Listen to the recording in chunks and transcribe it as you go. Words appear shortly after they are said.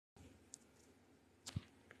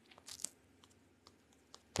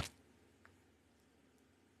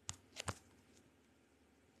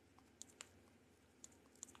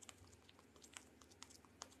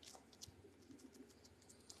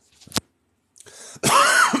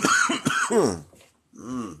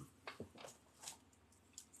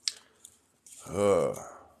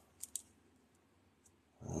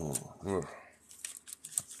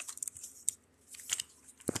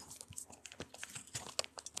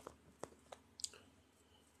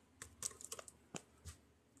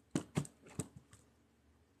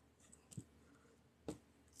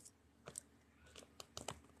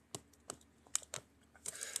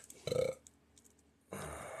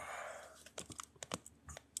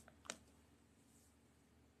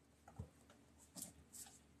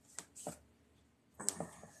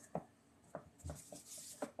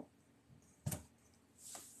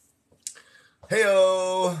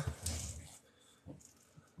Heyo!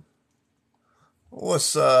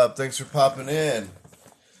 What's up? Thanks for popping in.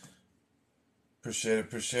 Appreciate it.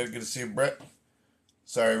 Good to see you, Brett.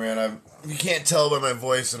 Sorry, man. You can't tell by my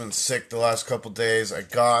voice. I've been sick the last couple days. I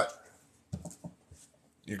got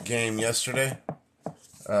your game yesterday.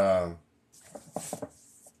 I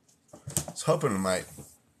was hoping we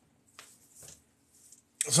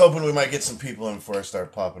might get some people in before I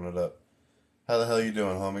start popping it up. How the hell you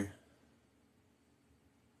doing, homie?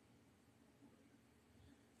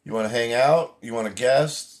 You want to hang out? You want to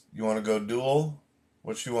guest? You want to go duel?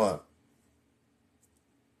 What you want?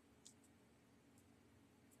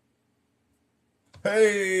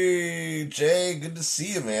 Hey, Jay, good to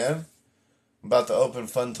see you, man. I'm about to open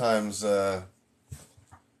Funtime's. I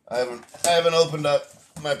haven't opened up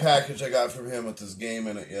my package I got from him with this game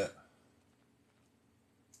in it yet.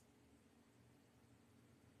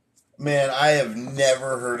 Man, I have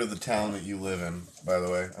never heard of the town that you live in, by the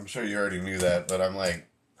way. I'm sure you already knew that, but I'm like,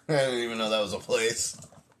 I didn't even know that was a place.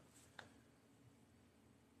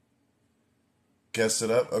 Guessed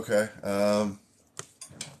it up? Okay.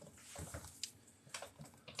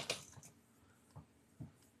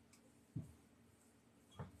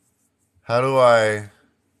 How do I...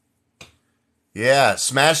 Yeah,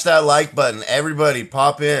 smash that like button. Everybody,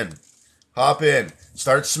 pop in. Hop in.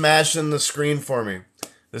 Start smashing the screen for me.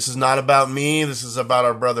 This is not about me. This is about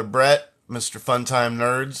our brother Brett, Mr. Funtime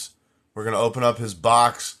Nerds. We're going to open up his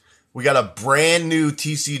box. We got a brand new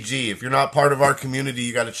TCG. If you're not part of our community,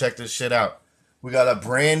 you got to check this shit out. We got a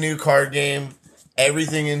brand new card game.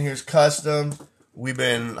 Everything in here is custom. We've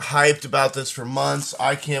been hyped about this for months.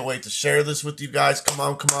 I can't wait to share this with you guys. Come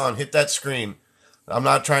on. Hit that screen. I'm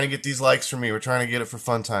not trying to get these likes from me. We're trying to get it for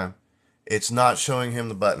Funtime. It's not showing him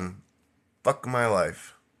the button. Fuck my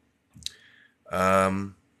life.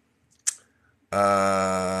 Admin.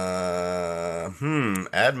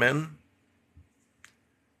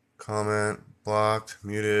 Comment. Blocked.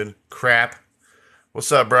 Muted. Crap.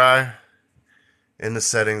 What's up, Bri? In the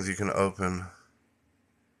settings, you can open.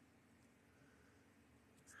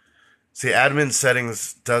 See, admin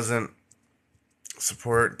settings doesn't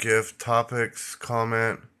support GIF, topics,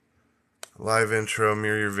 comment, live intro,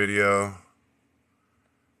 mirror your video,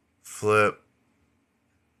 flip,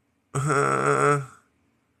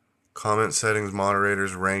 comment settings,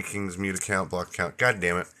 moderators, rankings, mute account, block account. God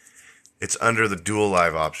damn it. It's under the dual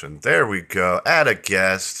live option. There we go. Add a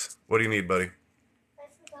guest. What do you need, buddy? I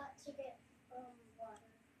forgot to get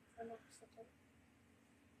water.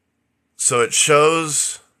 So it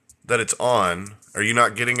shows that it's on. Are you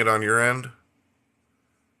not getting it on your end?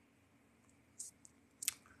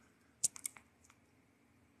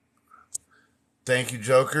 Thank you,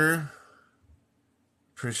 Joker.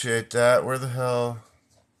 Appreciate that. Where the hell?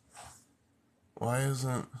 Why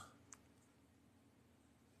isn't...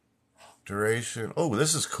 Duration. Oh,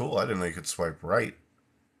 this is cool. I didn't know you could swipe right.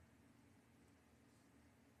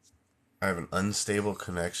 I have an unstable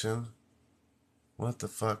connection. What the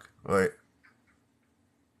fuck? Wait.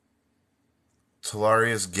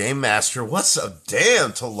 Talarius Game Master. What's up?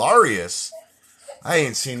 Damn, Talarius. I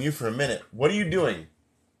ain't seen you for a minute. What are you doing?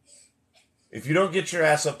 If you don't get your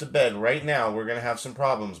ass up to bed right now, we're going to have some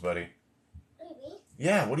problems, buddy. Maybe.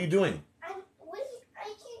 Yeah, what are you doing? I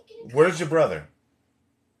can't get Where's your brother?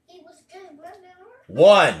 He was good.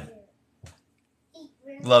 One.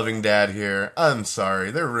 Loving dad here. I'm sorry.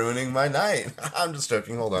 They're ruining my night. I'm just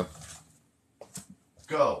joking. Hold on.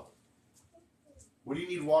 Go. What do you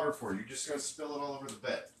need water for? You're just going to spill it all over the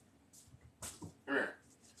bed. Come here.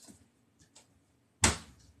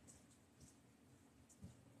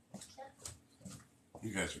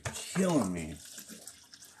 You guys are killing me.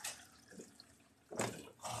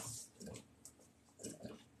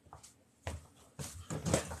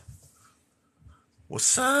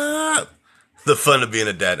 What's up? The fun of being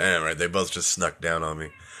a dad. I know, right? They both just snuck down on me.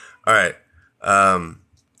 All right.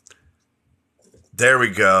 There we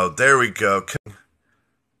go.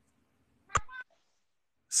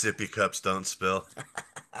 Sippy cups don't spill.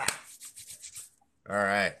 All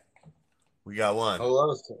right. We got one.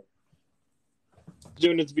 Hello, sir.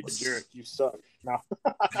 Doing it to be a jerk. You suck. No.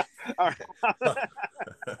 All right.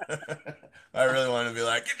 I really want to be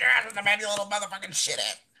like, get your ass in the bed, you little motherfucking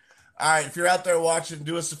shithead. All right, if you're out there watching,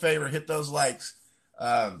 do us a favor, hit those likes.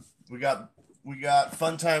 We got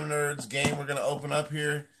Funtime Nerds game we're gonna open up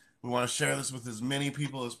here. We want to share this with as many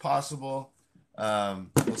people as possible.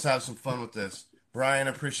 Let's have some fun with this. Brian,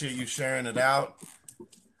 appreciate you sharing it out.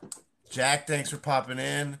 Jack, thanks for popping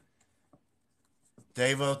in.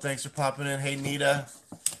 Davo, thanks for popping in. Hey, Nita.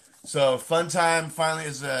 So, Funtime finally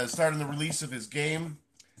is starting the release of his game.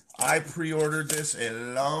 I pre-ordered this a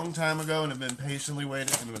long time ago and have been patiently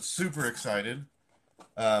waiting and was super excited.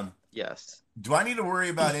 Yes. Do I need to worry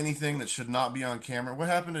about anything that should not be on camera? What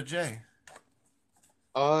happened to Jay?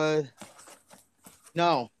 No.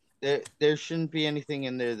 There shouldn't be anything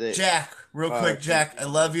in there that... Jack, real quick, Jack, I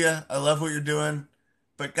love you. I love what you're doing.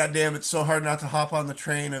 But goddamn, it's so hard not to hop on the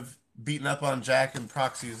train of beating up on Jack and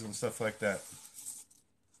proxies and stuff like that.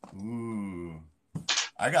 Ooh.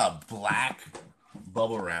 I got black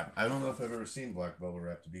bubble wrap. I don't know if I've ever seen black bubble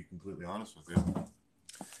wrap, to be completely honest with you.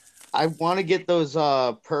 I want to get those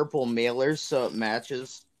purple mailers so it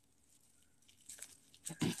matches.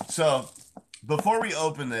 So, before we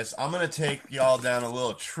open this, I'm going to take y'all down a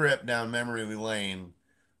little trip down memory lane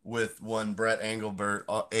with one Brett Engelbert,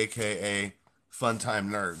 a.k.a. Funtime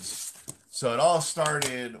Nerds. So, it all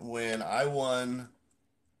started when I won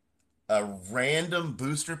a random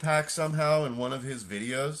booster pack somehow in one of his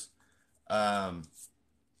videos. And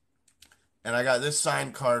I got this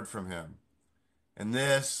signed card from him. And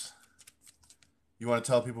this... You want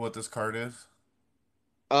to tell people what this card is?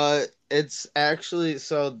 It's actually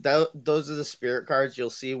those are the spirit cards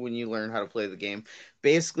you'll see when you learn how to play the game.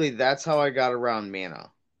 Basically, that's how I got around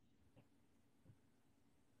mana.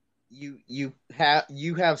 You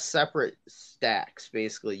have separate stacks.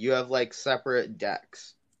 Basically, you have like separate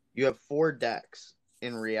decks. You have 4 decks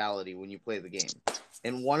in reality when you play the game,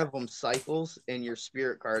 and one of them cycles, and your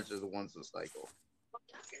spirit cards are the ones that cycle.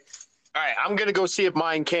 All right, I'm gonna go see if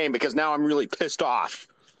mine came because now I'm really pissed off.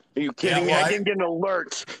 Are you kidding me? I didn't get an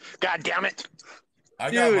alert. God damn it!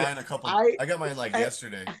 I got mine I got mine like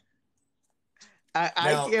yesterday.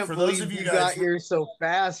 I can't for believe those of you you guys got yours so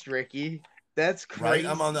fast, Ricky. That's crazy. Right,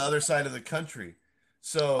 I'm on the other side of the country,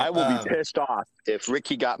 so I will be pissed off if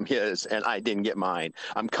Ricky got his and I didn't get mine.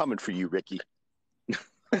 I'm coming for you, Ricky.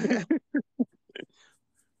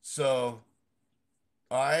 So,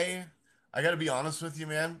 I got to be honest with you,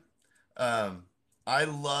 man. I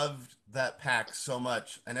loved that pack so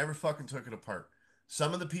much. I never fucking took it apart.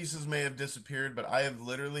 Some of the pieces may have disappeared, but I have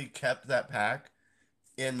literally kept that pack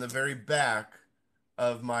in the very back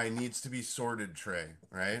of my needs to be sorted tray,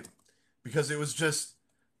 right? Because it was just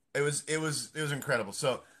it was incredible.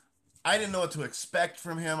 So, I didn't know what to expect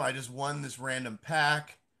from him. I just won this random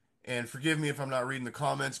pack. And forgive me if I'm not reading the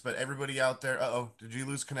comments, but everybody out there, did you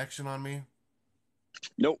lose connection on me?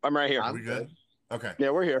 Nope, I'm right here. Are we good? Okay.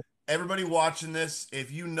 Yeah, we're here. Everybody watching this,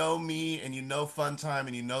 if you know me and you know Funtime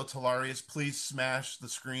and you know Talarius, please smash the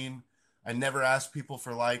screen. I never ask people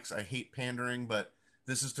for likes. I hate pandering, but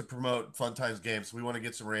this is to promote Funtime's game, so we want to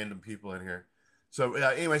get some random people in here. So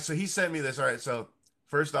anyway, so he sent me this. All right, so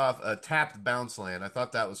first off, a tapped bounce land. I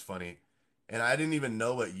thought that was funny. And I didn't even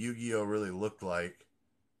know what Yu-Gi-Oh! Really looked like.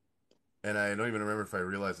 And I don't even remember if I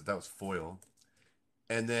realized that was foil.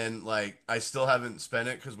 And then, like, I still haven't spent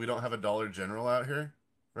it because we don't have a Dollar General out here.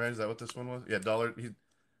 Right? Is that what this one was? Yeah,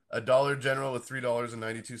 a Dollar General with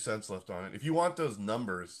 $3.92 left on it. If you want those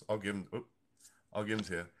numbers, I'll give them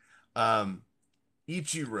to you.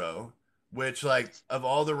 Ichiro, which, like, of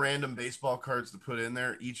all the random baseball cards to put in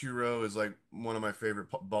there, Ichiro is, like, one of my favorite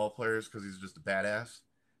ball players because he's just a badass.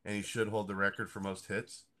 And he should hold the record for most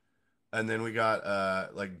hits. And then we got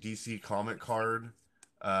like DC comic card,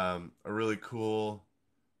 a really cool.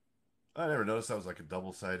 I never noticed that was like a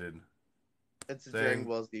double-sided. It's a Dragon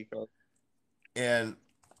Ball Z card. And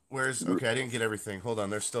okay? I didn't get everything. Hold on,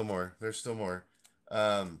 there's still more. It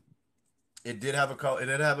did have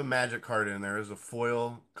a magic card in there. It was a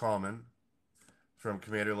foil common from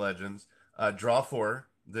Commander Legends. Draw 4.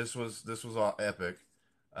 This was all epic.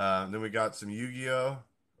 Then we got some Yu-Gi-Oh!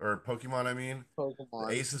 Or Pokemon, I mean. Pokemon.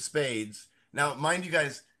 The Ace of Spades. Now, mind you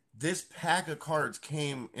guys, this pack of cards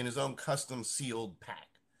came in his own custom sealed pack.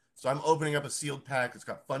 So I'm opening up a sealed pack. It's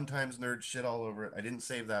got Funtime Nerds shit all over it. I didn't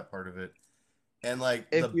save that part of it. And like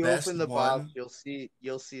if you best open the one, box,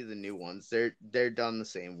 you'll see the new ones. They're done the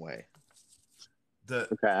same way.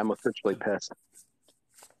 Okay, I'm officially pissed.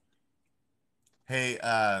 Hey,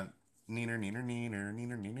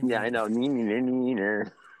 neener. Yeah, I know.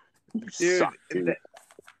 Neener. Dude,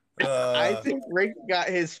 I think Rick got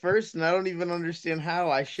his first, and I don't even understand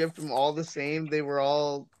how. I shipped them all the same. They were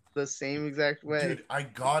all the same exact way. dude, I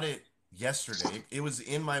got it yesterday. It was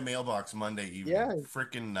in my mailbox Monday evening. Yeah,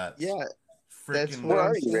 Freaking nuts. yeah, that's Freaking what Where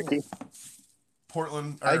I'm are you, saying. Ricky?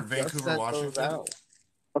 Portland I or just Vancouver, sent those Washington. out.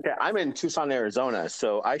 Okay, I'm in Tucson, Arizona,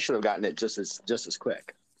 so I should have gotten it just as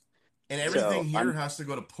quick. And everything So here has to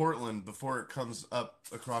go to Portland before it comes up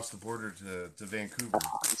across the border to Vancouver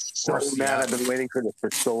I'm so or mad. I've Seattle. been waiting for this for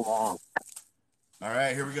so long. All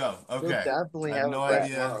right, here we go. You'll Okay. definitely I have have no it by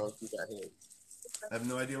idea. tomorrow if you got hit. I have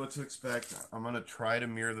no idea what to expect. I'm gonna try to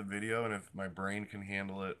mirror the video, and if my brain can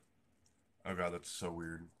handle it. Oh god, that's so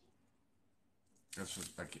weird. That's just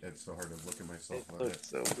it's so hard to look at myself It on looks it.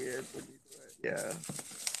 so weird when you do it. Yeah.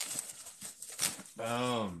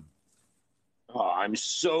 Oh, I'm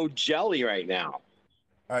so jelly right now.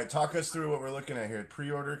 All right, talk us through what we're looking at here.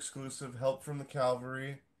 Pre-order exclusive, help from the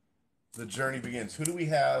Calvary. The journey begins. Who do we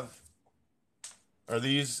have? Are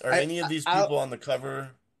any of these I people on the cover? Like,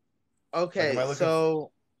 am I okay, looking?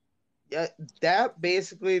 so yeah, that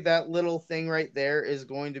basically that little thing right there is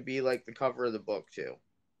going to be like the cover of the book too.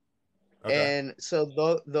 Okay, And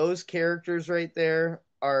so those characters right there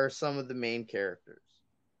are some of the main characters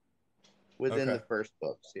within the okay. first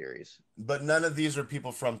book series. But none of these are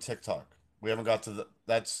people from TikTok. We haven't got to the.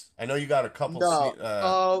 That's. I know you got a couple No.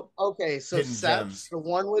 Oh, okay. So hidden Seps, gems. the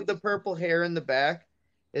one with the purple hair in the back,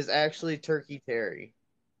 is actually Turkey Terry.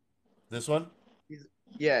 This one.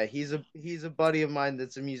 Yeah, he's a buddy of mine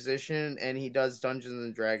that's a musician and he does Dungeons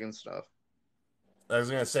and Dragons stuff. I was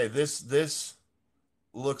gonna say this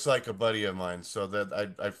looks like a buddy of mine, so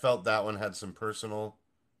that I felt that one had some personal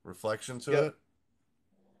reflection to Yep, it.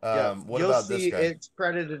 yep. What You'll about this see guy? it's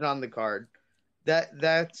credited on the card.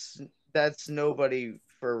 That's nobody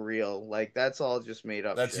for real. Like that's all just made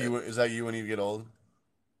up That's shit. you. Is that you when you get old?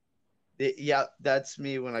 Yeah, that's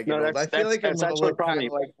me when I get No, old. I that's feel that's like I'm that's gonna actually look kind probably.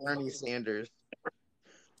 of like Bernie Sanders.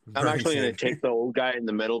 I'm Bernie actually going to Sanders. take the old guy in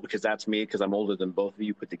the middle because that's me because I'm older than both of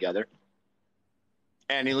you put together.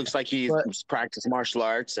 And he looks like he's But practiced martial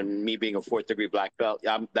arts, and me being a fourth degree black belt.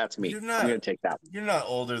 Yeah, that's me. You're I'm going not. to take that. You're not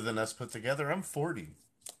older than us put together. I'm 40.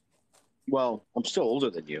 Well, I'm still older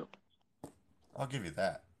than you. I'll give you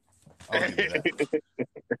that. I'll give you that.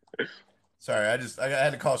 Sorry, I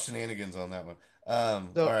had to call shenanigans on that one. All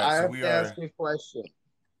so right, I so have we to ask are you a question.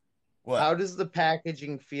 How what? does the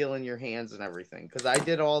packaging feel in your hands and everything? Because I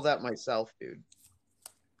did all that myself, dude.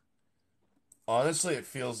 Honestly, it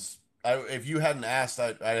feels. If you hadn't asked,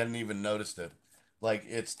 I hadn't even noticed it. Like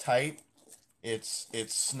it's tight. It's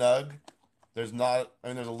snug. There's not. I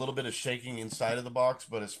mean, there's a little bit of shaking inside of the box,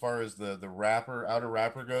 but as far as the wrapper, outer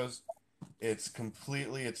wrapper goes, it's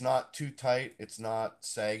completely. It's not too tight. It's not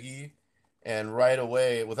saggy. And right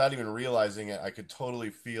away, without even realizing it, I could totally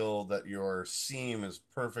feel that your seam is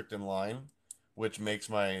perfect in line, which makes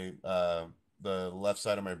my the left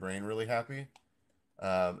side of my brain really happy.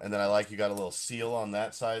 And then I like you got a little seal on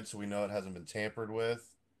that side, so we know it hasn't been tampered with.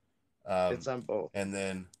 It's on both. And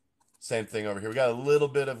then same thing over here. We got a little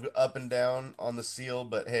bit of up and down on the seal,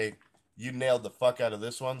 but hey, you nailed the fuck out of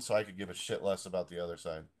this one, so I could give a shit less about the other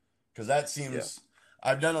side. Because that Yeah. seems.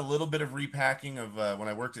 I've done a little bit of repacking of when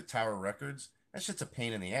I worked at Tower Records. That shit's a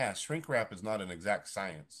pain in the ass. Shrink wrap is not an exact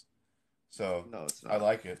science. So No, it's I not.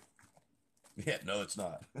 like it. Yeah, no, it's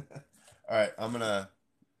not. All right, I'm gonna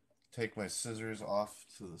take my scissors off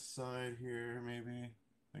to the side here, maybe.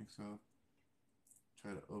 I think so.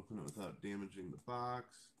 Try to open it without damaging the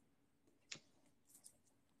box.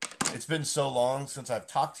 It's been so long since I've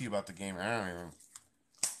talked to you about the game. I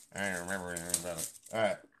don't remember anything about it. All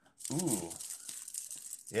right. Ooh.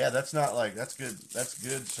 Yeah, that's not like that's good. That's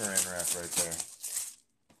good saran wrap right there.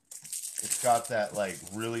 It's got that like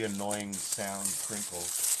really annoying sound crinkle.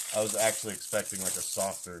 I was actually expecting like a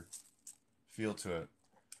softer feel to it.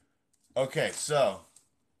 Okay, so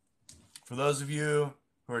for those of you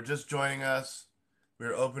who are just joining us,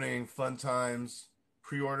 we're opening Fun Times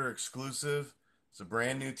pre-order exclusive. It's a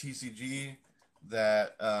brand new TCG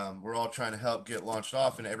that we're all trying to help get launched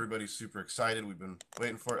off, and everybody's super excited. We've been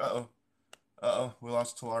waiting for it. We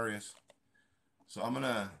lost Telarius. So I'm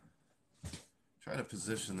gonna try to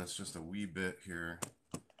position this just a wee bit here.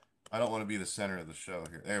 I don't want to be the center of the show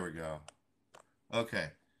here. There we go. Okay,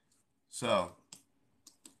 so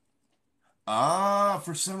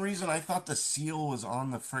for some reason I thought the seal was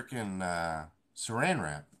on the frickin' saran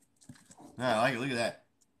wrap. No, I like it. Look at that.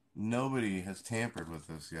 Nobody has tampered with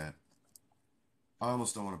this yet. I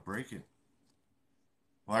almost don't want to break it.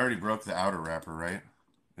 Well, I already broke the outer wrapper, right?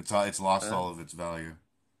 It's lost all of its value.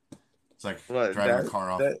 It's like What driving a car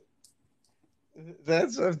off.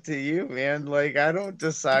 that's up to you, man. Like I don't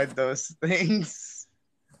decide those things.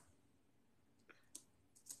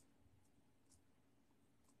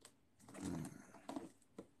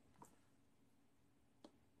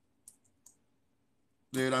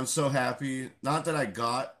 Dude, I'm so happy. Not that I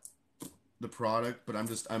got the product, but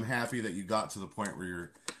I'm happy that you got to the point where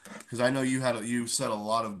you're, because I know you set a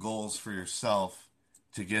lot of goals for yourself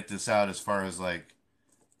to get this out as far as like,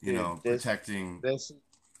 Dude, protecting. this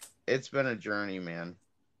it's been a journey, man.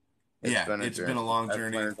 It's Yeah, been a it's been journey. a long I've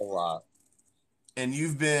journey. learned a lot. And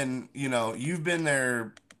you've been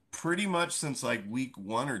there pretty much since like week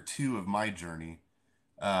 1 or 2 of my journey.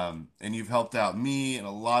 And you've helped out me and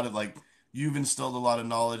a lot of like you've instilled a lot of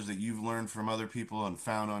knowledge that you've learned from other people and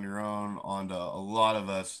found on your own onto a lot of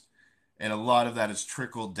us, and a lot of that has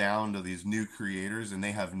trickled down to these new creators and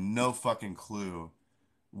they have no fucking clue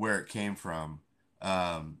where it came from.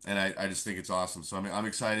 And I just think it's awesome, so I'm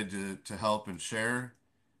excited to help and share,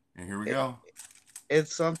 and here we It, go.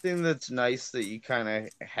 it's something that's nice that you kind of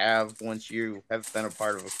have once you have been a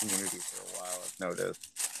part of a community for a while. I've noticed.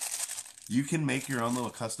 You can make your own little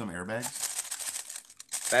custom airbags.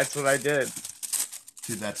 That's what I did.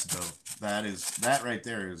 Dude, that's dope. That right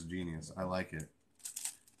there is genius. I like it.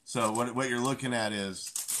 So what you're looking at is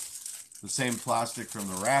the same plastic from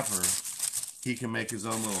the wrapper. He can make his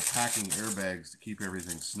own little packing airbags to keep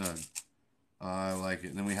everything snug. I like it.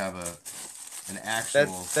 And then we have an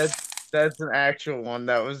actual. That's an actual one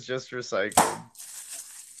that was just recycled.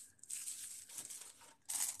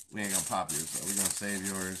 We ain't gonna pop yours, so we're gonna save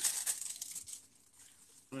yours.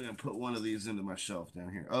 We're gonna put one of these into my shelf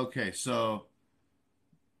down here. Okay, so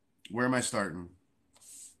where am I starting?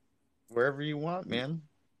 Wherever you want, man.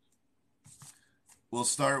 We'll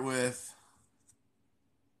start with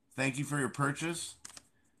thank you for your purchase.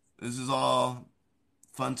 This is all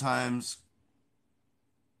Funtime's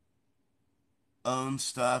own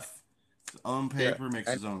stuff, his own Yeah. paper,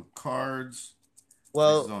 makes his own cards, makes his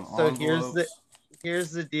Well, own so envelopes.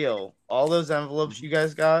 here's the deal. All those envelopes you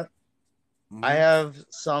guys got, I Mm-hmm. have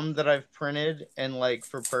some that I've printed and like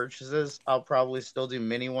for purchases, I'll probably still do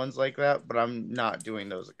mini ones like that, but I'm not doing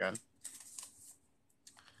those again.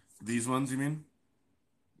 These ones, you mean?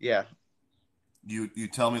 Yeah. You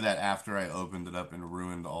tell me that after I opened it up and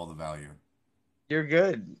ruined all the value. You're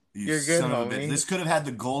good. You You're good, son of a bitch. homie. This could have had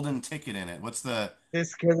the golden ticket in it. What's the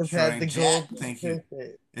This could have had Schrodinger the Jack? gold Thank you.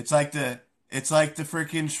 ticket. It's like the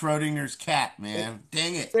freaking Schrodinger's cat, It, man.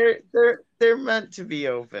 Dang it. they're meant to be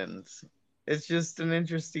opened. It's just an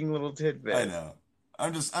interesting little I tidbit. know.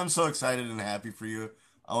 I'm so excited and happy for you.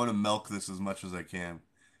 I want to milk this as much as I can.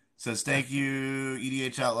 Says thank you,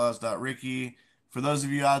 edhoutlaws.ricky. For those of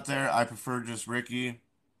you out there, I prefer just Ricky.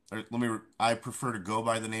 I prefer to go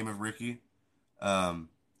by the name of Ricky. Um,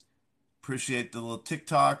 Appreciate the little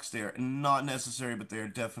TikToks. They are not necessary, but they are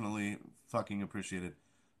definitely fucking appreciated.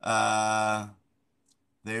 Uh,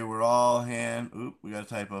 they were all hand. Oop, we got a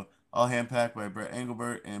typo. All hand packed by Brett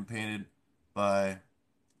Engelbert and painted by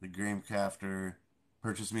the Graham Crafter.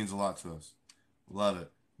 Purchase means a lot to us. Love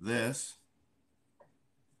it. This,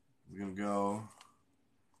 we're gonna go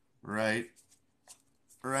right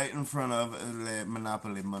in front of the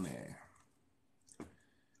Monopoly money.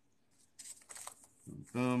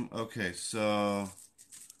 Boom. Okay, so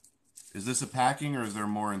is this a packing or is there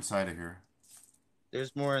more inside of here?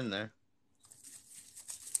 There's more in there.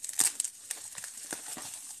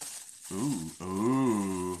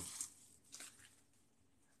 Ooh.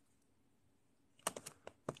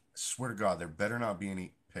 I swear to God, there better not be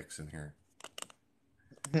any picks in here.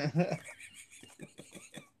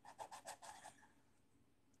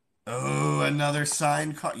 Oh, another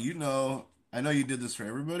signed card. I know you did this for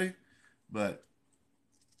everybody, but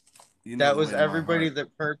you know That the was way to my everybody heart.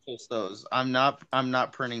 that purchased those. I'm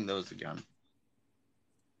not printing those again.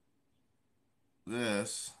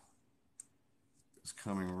 This is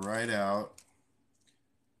coming right out.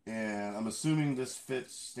 And I'm assuming this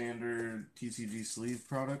fits standard TCG sleeve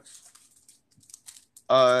products.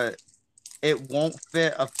 Uh, it won't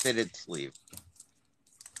fit a fitted sleeve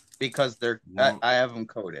because Won't I have them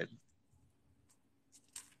coated.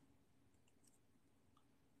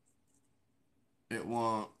 It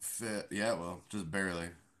won't fit. Yeah, well, just barely.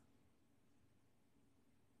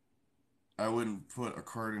 I wouldn't put a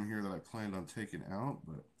card in here that I planned on taking out,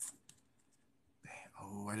 but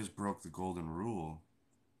oh, I just broke the golden rule.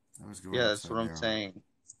 I was going Yeah, that's what upside I'm down. saying.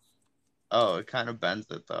 Oh, it kind of bends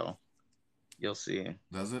it though. You'll see.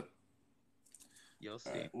 Does it? You'll All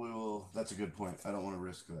see. right. Well, that's a good point. I don't want to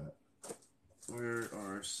risk that. Where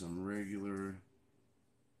are some regular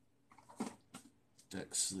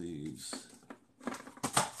deck sleeves?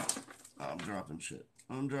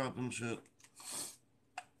 I'm dropping shit.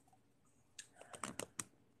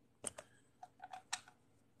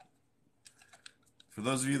 For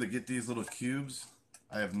those of you that get these little cubes,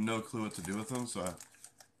 I have no clue what to do with them. So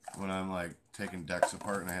when I'm like taking decks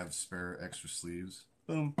apart and I have spare extra sleeves,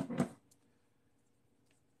 Boom. It's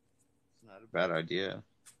not a bad idea.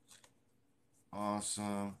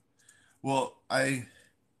 Awesome. Well, I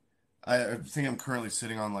think I'm currently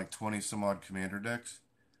sitting on like 20 some odd commander decks.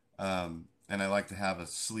 And I like to have a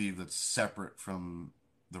sleeve that's separate from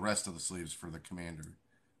the rest of the sleeves for the commander.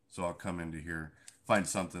 So I'll come into here, find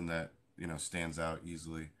something that, stands out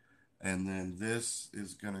easily. And then this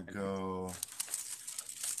is going to go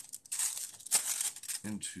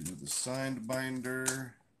into the signed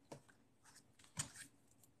binder.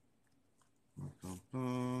 Boom,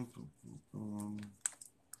 boom, boom, boom.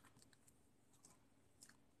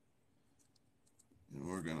 And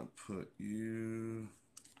we're going to put you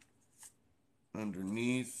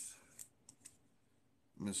underneath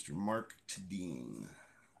Mr. Mark Tadine.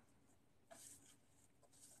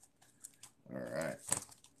 All right.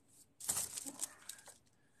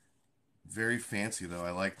 Very fancy, though.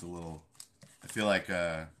 I like the little... I feel like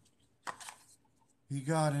he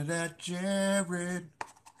got it at Jared.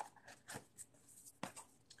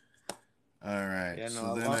 All right. Yeah, no,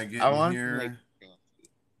 so then I get I in want here.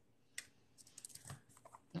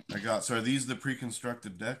 So are these the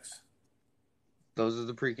pre-constructed decks? Those are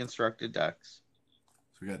the pre-constructed decks.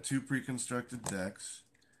 So we got 2 pre-constructed decks.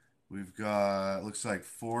 We've got, looks like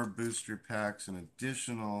 4 booster packs, an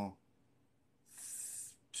additional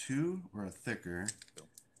 2 or a thicker.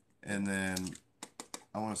 And then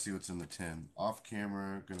I want to see what's in the tin. Off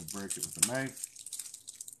camera, going to break it with a knife.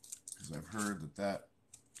 Because I've heard that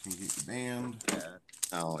can get you banned. Yeah,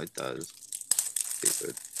 no, it does.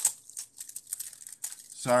 Stupid.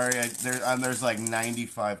 Sorry, there's like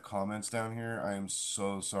 95 comments down here. I am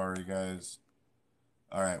so sorry, guys.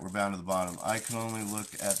 All right, we're bound to the bottom. I can only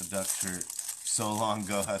look at the duck shirt. So long,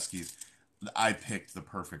 go Huskies. I picked the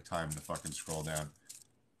perfect time to fucking scroll down.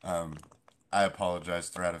 I apologize,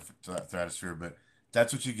 Stratosphere, but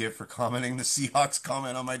that's what you get for commenting the Seahawks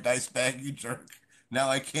comment on my dice bag, you jerk. Now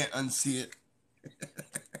I can't unsee it.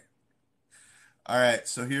 All right,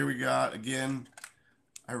 so here we got, again,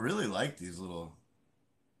 I really like these little...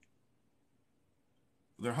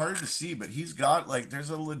 They're hard to see, but he's got, like, there's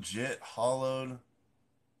a legit hollowed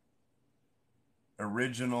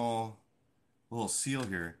original little seal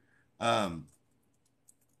here.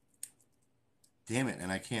 Damn it,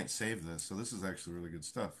 and I can't save this, so this is actually really good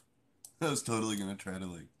stuff. I was totally going to try to,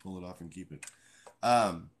 like, pull it off and keep it.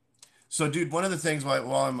 So, dude, one of the things,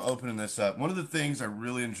 while I'm opening this up, one of the things I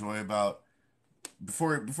really enjoy about,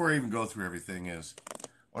 before I even go through everything, is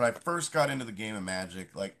when I first got into the game of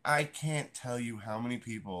Magic, like, I can't tell you how many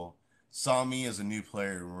people saw me as a new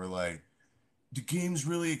player and were like, the game's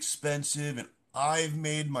really expensive and I've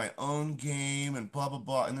made my own game and blah, blah,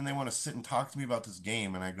 blah. And then they want to sit and talk to me about this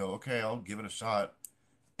game. And I go, okay, I'll give it a shot.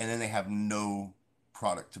 And then they have no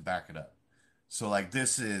product to back it up. So, like,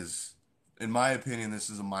 this is, in my opinion, this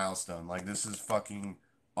is a milestone. Like, this is fucking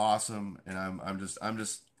awesome. And I'm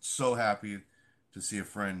just so happy to see a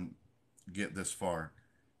friend get this far.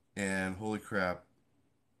 And holy crap.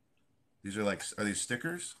 These are like, are these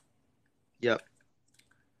stickers? Yep.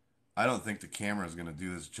 I don't think the camera is going to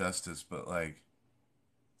do this justice, but like,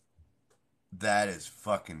 that is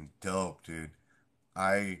fucking dope, dude.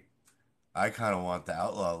 I kind of want the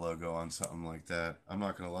Outlaw logo on something like that. I'm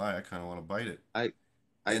not going to lie. I kind of want to bite it. I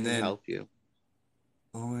can help you.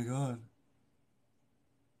 Oh my God.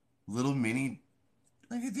 Little mini.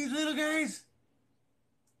 Look at these little guys.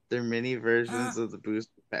 They're mini versions of the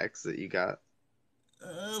booster packs that you got.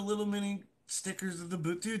 Little mini stickers of the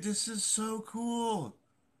boot. Dude, this is so cool.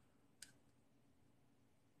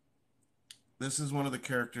 This is one of the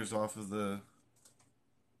characters off of the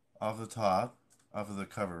top, off of the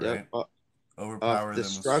cover, Yep. right? Overpower the them with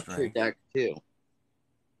structure strength. deck too.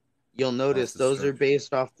 You'll notice those are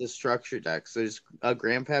based off the structure decks. There's a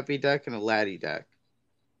Grandpappy deck and a Laddie deck.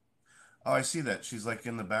 Oh, I see that. She's like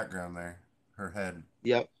in the background there. Her head.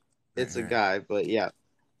 Yep. Right It's here. a guy, but yeah.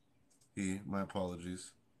 My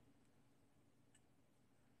apologies.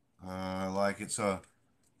 I like it. So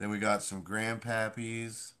then we got some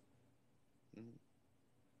Grandpappies.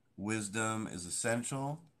 Wisdom is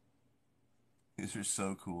essential. These are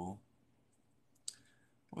so cool.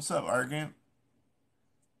 What's up, Argent?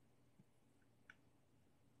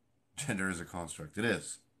 Gender is a construct. It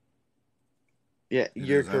is. Yeah,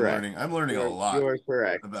 you're correct. I'm learning a lot. You're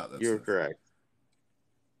correct. About that You're stuff. correct.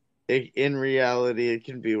 In reality, it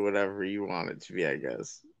can be whatever you want it to be, I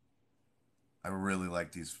guess. I really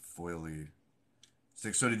like these foily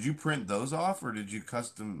sticks. So did you print those off, or did you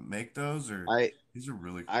custom make those? Or these are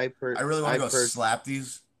really cool. I really want to go slap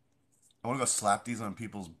these. I want to go slap these on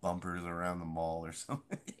people's bumpers around the mall or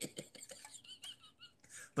something.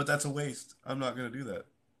 But that's a waste. I'm not going to do that.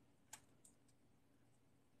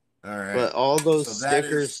 All right. But all those So that is,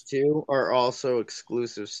 stickers too are also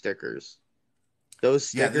exclusive stickers.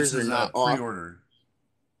 Those yeah, this stickers are is a not off. pre-order.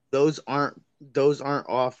 Those aren't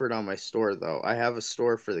offered on my store though. I have a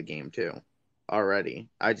store for the game too already.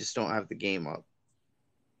 I just don't have the game up.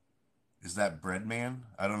 Is that Breadman?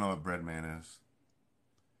 I don't know what Breadman is.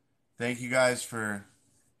 Thank you guys for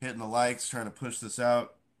hitting the likes, trying to push this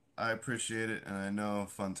out. I appreciate it, and I know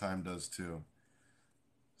Funtime does too.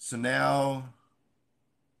 So now,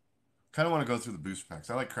 kind of want to go through the booster packs.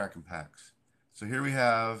 I like cracking packs. So here we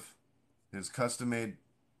have his custom-made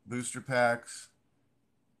booster packs.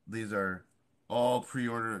 These are all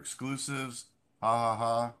pre-order exclusives. Ha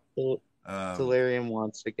ha ha. Solarium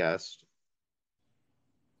wants a guest.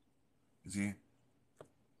 Is he?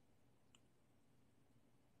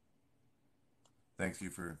 Thanks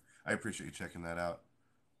you for. I appreciate you checking that out.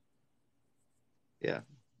 Yeah,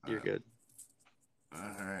 you're good. All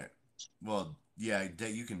right. Well, yeah,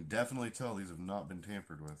 you can definitely tell these have not been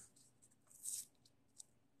tampered with.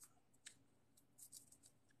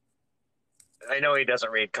 I know he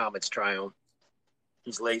doesn't read comments, Triumph.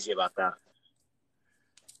 He's lazy about that.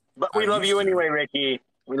 But we love you anyway, Ricky.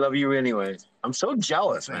 We love you anyway. I'm so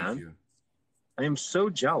jealous, Thank man. you. I am so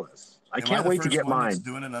jealous. I Am can't wait to get one mine. that's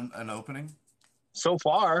doing an opening? So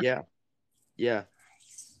far. Yeah. You're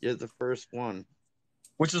the first one.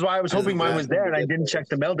 Which is why I was hoping mine was there, and I didn't check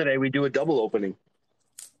the mail today. We do a double opening.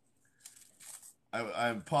 I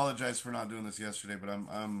apologize for not doing this yesterday, but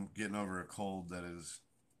I'm getting over a cold that is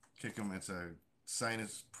kicking. It's a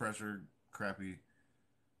sinus pressure crappy.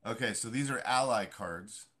 Okay, so these are ally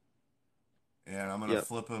cards, and I'm gonna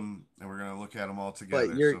flip them, and we're gonna look at them all together.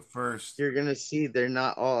 But so first, you're gonna see they're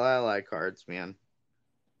not all ally cards, man.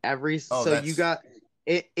 You got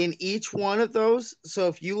in each one of those. So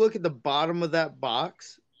if you look at the bottom of that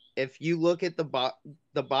box, if you look at the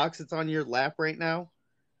box that's on your lap right now,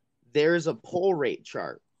 there's a pull rate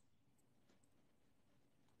chart.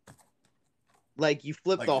 Like you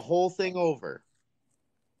flip the whole thing over,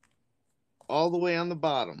 all the way on the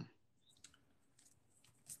bottom.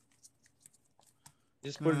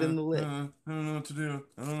 Just put it in the lid. I don't know what to do.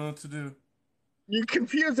 I don't know what to do. You're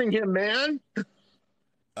confusing him, man.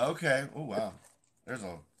 Okay. Oh wow.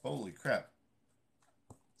 Holy crap.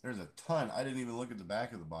 There's a ton. I didn't even look at the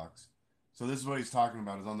back of the box. So this is what he's talking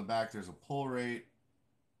about. Is on the back there's a pull rate.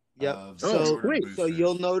 Yep. So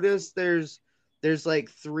you'll notice there's like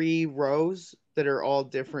 3 rows that are all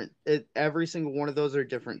different. Every single one of those are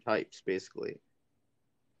different types, basically.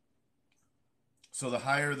 So the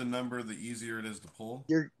higher the number, the easier it is to pull,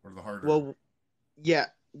 or the harder. Well, yeah.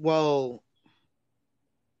 Well,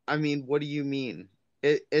 I mean, what do you mean?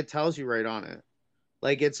 It tells you right on it.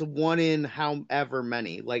 Like it's 1 in however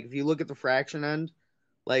many. Like if you look at the fraction end,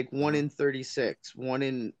 like 1 in 36, 1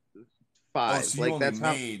 in 5. So like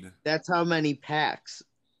that's how many packs.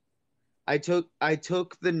 I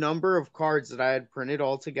took the number of cards that I had printed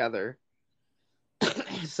all together,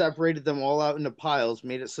 separated them all out into piles,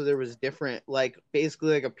 made it so there was different, like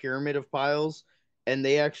basically like a pyramid of piles, and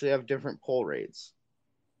they actually have different pull rates.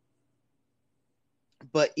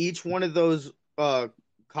 But each one of those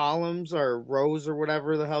columns or rows or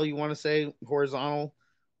whatever the hell you want to say, horizontal,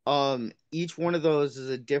 each one of those is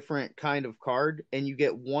a different kind of card, and you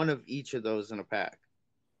get 1 of each of those in a pack.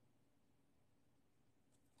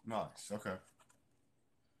 Nice. Okay.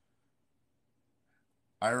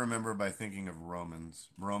 I remember by thinking of Romans.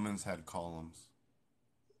 Romans had columns,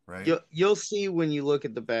 right? You'll see when you look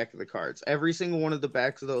at the back of the cards. Every single one of the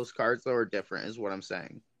backs of those cards though are different, is what I'm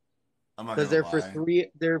saying. Because they're for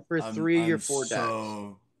 3 or 4 decks.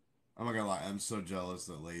 I'm not gonna lie. I'm so jealous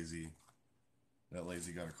that Lazy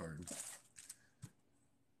got a card.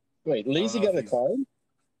 Wait, Lazy got a card?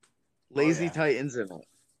 Lazy Titan's in it.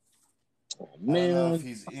 Oh, man.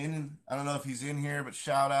 I don't know if he's in here, but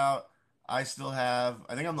shout out. I still have.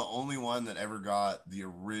 I think I'm the only one that ever got the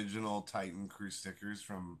original Titan Crew stickers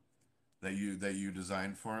from that you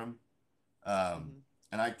designed for him.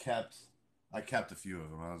 And I kept a few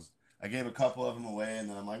of them. I gave a couple of them away, and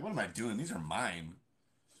then I'm like, what am I doing? These are mine.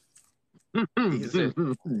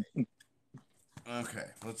 Okay,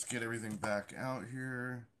 let's get everything back out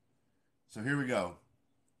here. So here we go.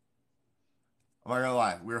 I'm not gonna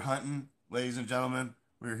lie, we're hunting, ladies and gentlemen.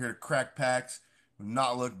 We're here to crack packs,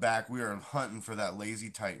 not look back. We are hunting for that Lazy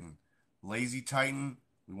Titan. Lazy Titan,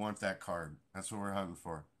 we want that card. That's what we're hunting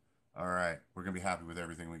for. All right, we're gonna be happy with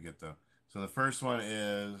everything we get though. So the first one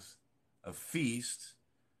is a feast,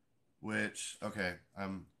 which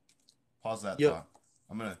pause that thought.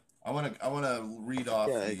 I want to read off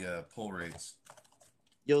the pull rates.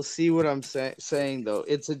 You'll see what I'm saying though.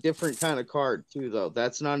 It's a different kind of card too, though.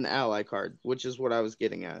 That's not an ally card, which is what I was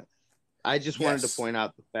getting at. I just wanted to Yes. point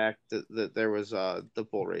out the fact that there was the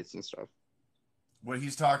pull rates and stuff. What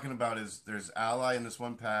he's talking about is there's ally in this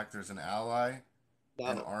one pack. There's an ally,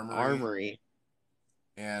 an armory,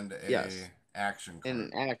 and a Yes, action card.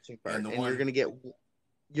 and an action card, And and you're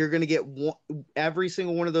gonna get one. Every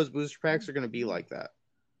single one of those booster packs are gonna be like that.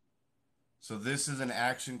 So this is an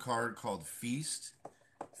action card called Feast.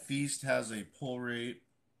 Feast has a pull rate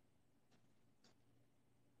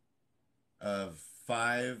of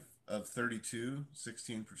 5 of 32,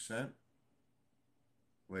 16%.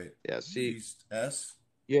 Wait. Yeah, see, Feast S?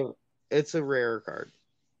 yeah, it's a rare card.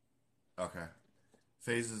 Okay.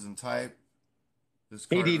 Phases and type. This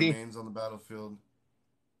Hey, card Dee Dee. remains on the battlefield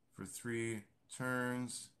for 3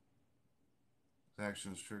 turns.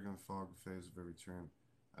 Actions trigger the fog phase of every turn.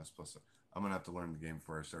 That's plus. I'm going to have to learn the game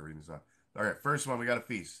before I start reading this out. All right, first one, we got a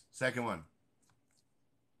Feast. Second one,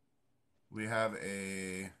 we have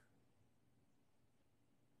a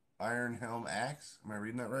Iron Helm Axe. Am I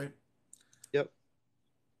reading that right? Yep.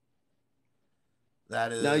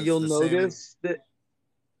 That is. Now you'll the notice that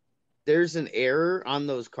there's an error on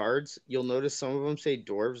those cards. You'll notice some of them say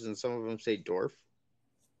dwarves and some of them say dwarf.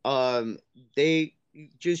 They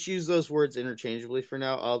just use those words interchangeably for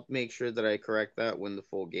now. I'll make sure that I correct that when the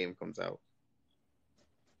full game comes out.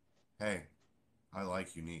 Hey, I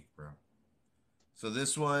like unique, bro. So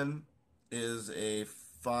this one is a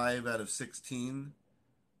 5 out of 16.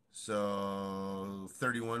 So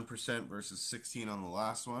 31% versus 16 on the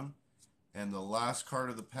last one. And the last card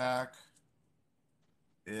of the pack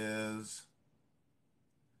is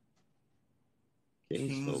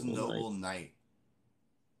King's Noble Knight.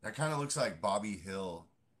 That kind of looks like Bobby Hill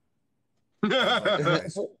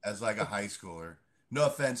as like a high schooler. No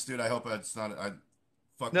offense, dude. I hope it's not. I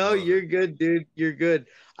fucking No, love you're it. good, dude. You're good.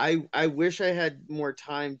 I wish I had more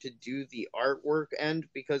time to do the artwork end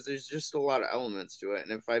because there's just a lot of elements to it,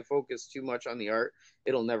 and if I focus too much on the art,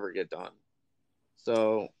 it'll never get done.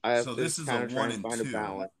 So I have So to this is kind a of try 1 and and find a 2.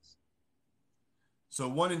 balance. So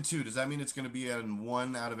 1 and 2. Does that mean it's going to be in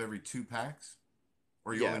 1 out of every 2 packs,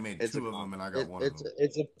 or you Yeah, only made it's 2 a of them common. and I got one of them?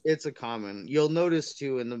 It's a common. You'll notice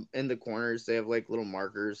too in the corners they have like little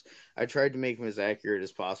markers. I tried to make them as accurate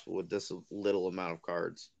as possible with this little amount of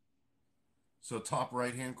cards. So top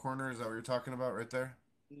right hand corner, is that what you're talking about right there?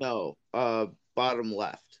 No, bottom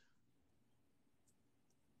left.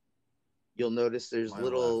 You'll notice there's My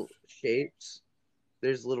little left. shapes.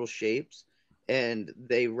 There's little shapes, and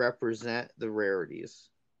they represent the rarities.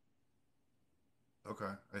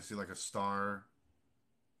 Okay, I see like a star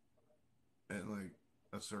and like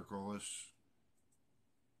a circle-ish.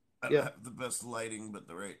 I don't Yeah, have the best lighting, but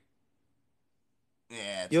the right.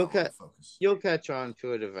 Yeah, it's you'll all out catch of focus. you'll catch on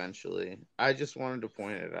to it eventually. I just wanted to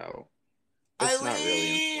point it out. It's not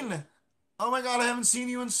really important. Eileen! Oh my god, I haven't seen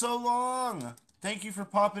you in so long. Thank you for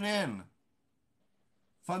popping in.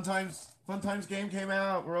 Fun Times game came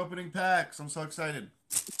out. We're opening packs. I'm so excited.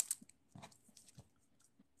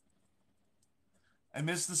 I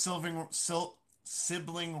missed the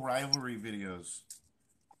sibling rivalry videos.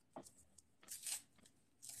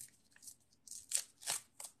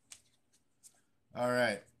 All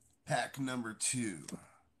right, pack number 2.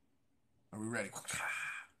 Are we ready?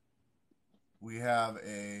 We have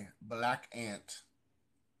a Black Ant.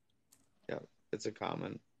 Yeah, it's a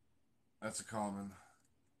common. That's a common.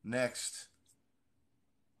 Next,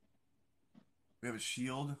 we have a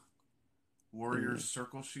shield. Warrior's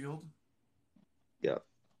Circle Shield. Yep.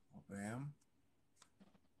 Bam.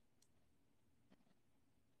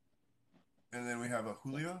 And then we have a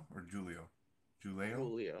Julio or Julio?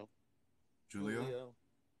 Julio? Julio?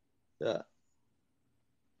 Yeah.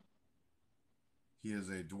 He is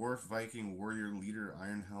a Dwarf Viking Warrior Leader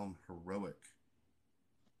Iron Helm Heroic.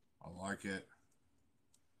 I like it.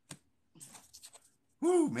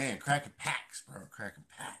 Woo, man, cracking packs, bro. Cracking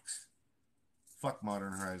packs. Fuck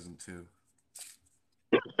Modern Horizon 2.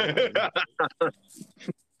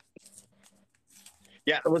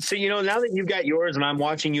 Yeah, let's see. Now that you've got yours and I'm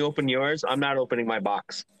watching you open yours, I'm not opening my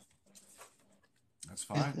box. That's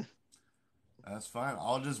fine. That's fine.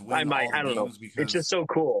 I'll just I win might. all the I don't know. games because It's just so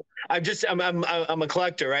cool. I'm a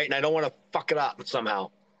collector, right? And I don't want to fuck it up somehow.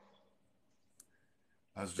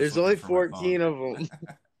 I was just There's looking only for my 14 phone. of them.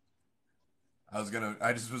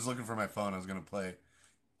 I just was looking for my phone. I was gonna play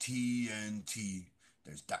TNT.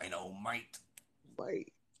 There's dynamite. Right.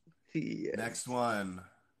 Yes. Next one.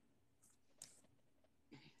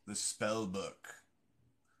 The spell book.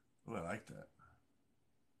 Oh, I like that.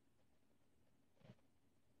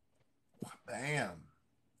 Bam.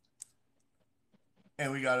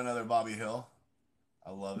 And we got another Bobby Hill.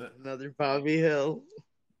 I love it. Another Bobby Hill.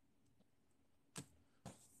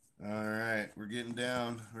 All right, we're getting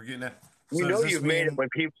down. We're getting down. You So know does this you've made it mean when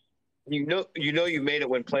people. You know you made it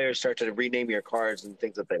when players start to rename your cards and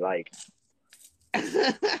things that they like.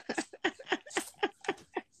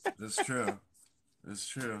 that's true? It's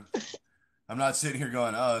true. I'm not sitting here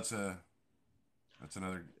going, "Oh, that's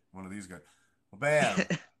another one of these guys." Well, bam,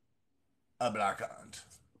 a black hunt.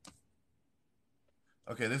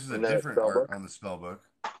 Okay, this is a Another different spell art book. on the spell book.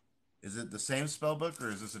 Is it the same spell book or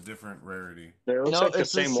is this a different rarity? It looks No, like the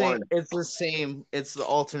it's the same same. one. It's the same. It's the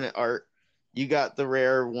alternate art. You got the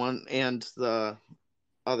rare one and the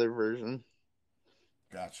other version.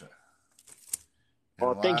 Gotcha.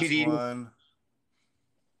 Well, And thank you, last Dee. one.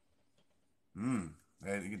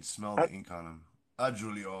 You can smell the ink on them. Ah,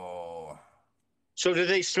 Julio. So do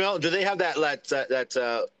they smell? Do they have that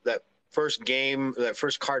first game, that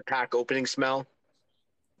first card pack opening smell?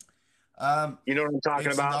 You know what I'm talking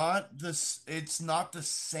It's about? not this. It's not the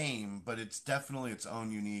same, but it's definitely its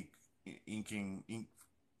own unique ink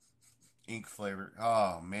flavor.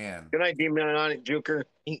 Oh man, Good night, Demonic Joker.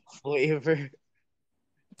 Ink flavor.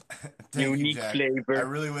 thank you, Unique Jack. flavor. I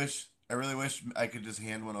really wish I could just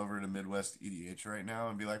hand one over to Midwest EDH right now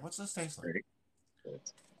and be like, "What's this taste like?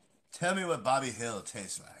 Tell me what Bobby Hill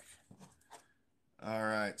tastes like." All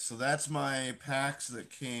right, so that's my packs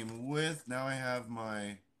that came with. Now I have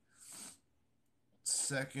my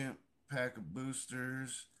second pack of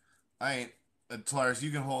boosters. I ain't Tlaris,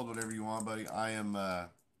 you can hold whatever you want, buddy.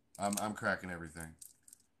 I'm cracking everything.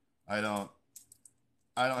 I don't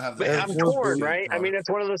have the But Air I'm patience Force for torn, boost. sealed right? I mean, it's products.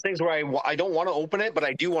 one of those things where I don't want to open it, but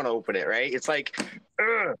I do want to open it, right? It's like,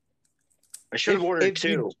 ugh, I should have ordered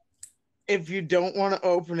two. If you don't want to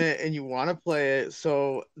open it and you want to play it,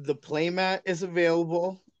 so the playmat is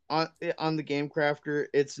available on the Game Crafter.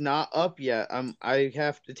 It's not up yet. I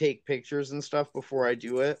have to take pictures and stuff before I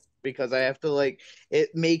do it because I have to like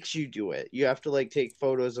it makes you do it. You have to like take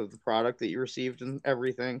photos of the product that you received and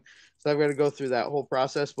everything. So I've got to go through that whole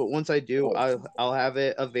process. But once I do, I'll have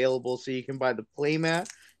it available so you can buy the playmat,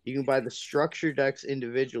 you can buy the structure decks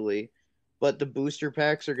individually, but the booster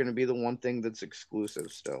packs are going to be the one thing that's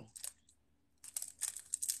exclusive still.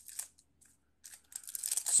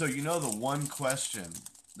 So you know the one question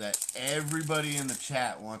that everybody in the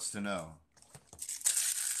chat wants to know,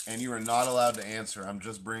 and you are not allowed to answer. I'm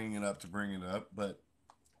just bringing it up to bring it up, but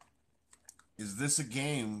is this a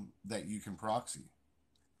game that you can proxy?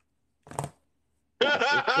 Yes,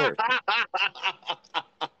 of course.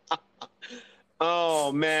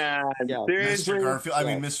 Oh man, Yeah. Mr. seriously? Garfield, I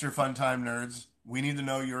Yeah. mean Mr. Funtime Nerds, we need to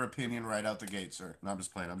know your opinion right out the gate, sir. No, I'm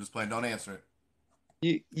just playing. Don't answer it.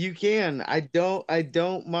 You can. I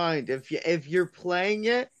don't mind. If you're playing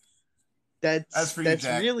it, That's for you, that's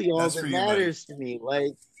Jack. really all That's for that you, buddy. matters to me.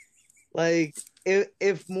 Like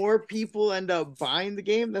if more people end up buying the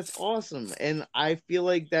game, that's awesome. And I feel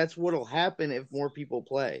like that's what'll happen if more people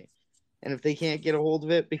play. And if they can't get a hold of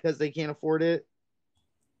it because they can't afford it,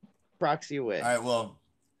 proxy away. All right, well,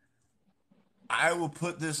 I will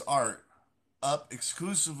put this art up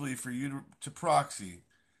exclusively for you to proxy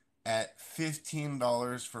at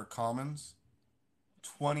 $15 for commons,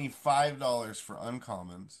 $25 for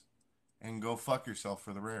uncommons, and go fuck yourself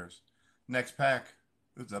for the rares. Next pack.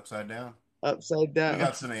 It's upside down. Upside We down.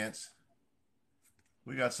 got some ants.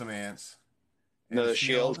 We got some ants. And Another a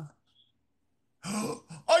shield. I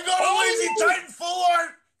got a lazy Titan full art!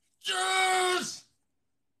 Yes!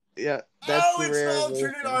 Yeah, that's Oh, the it's the rare alternate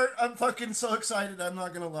version. art. I'm fucking so excited. I'm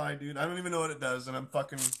not gonna lie, dude. I don't even know what it does, and I'm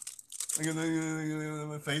fucking. Look at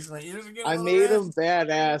my face. My ears are getting a I little made red. him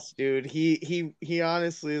badass, dude. He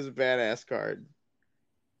honestly is a badass card.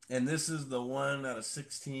 And this is the 1 out of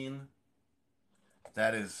 16.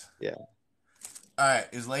 That is. Yeah. All right,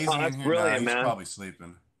 is Oh, Lazy in that's here? Nah, brilliant, he's man. probably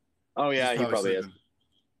sleeping. Oh He's yeah, he probably is. sleeping.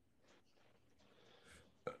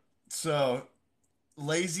 So,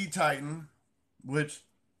 Lazy Titan, which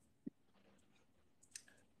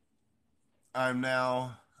I'm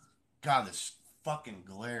now. God, this fucking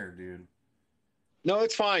glare, dude. No,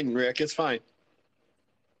 it's fine, Rick. It's fine.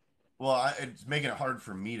 Well, it's making it hard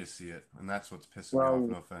for me to see it, and that's what's pissing me off. Well,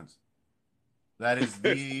 No offense. That is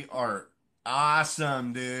the art.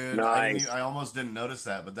 Awesome, dude. nice. I almost didn't notice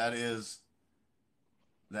that, but that And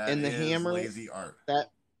the is hammer, lazy art.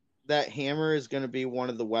 that hammer is going to be one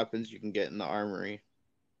of the weapons you can get in the armory.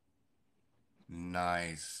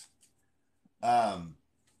 Nice.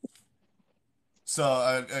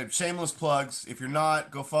 So shameless plugs. If you're not,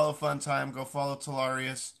 go follow Funtime, go follow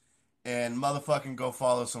Talarius, and motherfucking go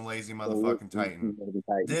follow some lazy motherfucking Titan.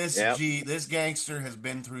 Yep. This gangster has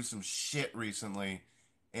been through some shit recently,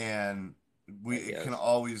 and We I can guess.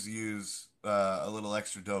 always use a little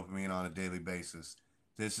extra dopamine on a daily basis.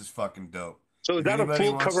 This is fucking dope. So is If that a anybody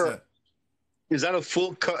full wants cover? to, Is that a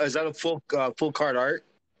full card art?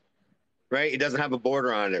 Right. It doesn't have a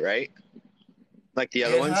border on it, right? Like the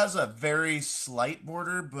other it ones, has a very slight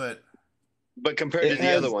border, but but compared to It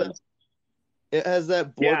the other has ones, it has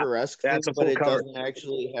that yeah, border-esque that's thing, a but full it cover. doesn't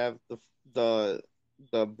actually have the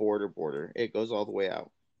the border. It goes all the way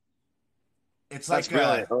out. it's That's like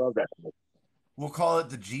brilliant. I love that. we'll call it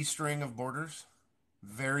the G string of borders.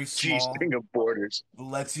 Very G small, string of borders.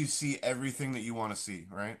 lets you see everything that you want to see,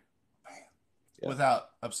 right? Yeah. Without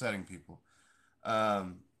upsetting people.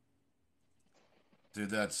 Um, dude,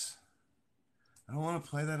 that's. I don't want to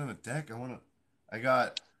play that in a deck. I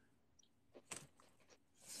got.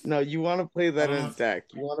 No, you want to play I that don't in know a if. deck.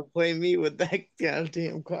 You want to play me with that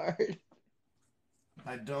goddamn card.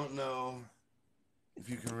 I don't know if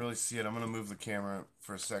you can really see it. I'm gonna move the camera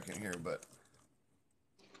for a second here, but.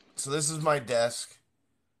 So this is my desk.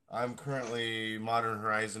 I'm currently Modern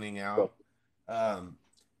Horizoning out. Um,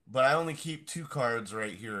 but I only keep two cards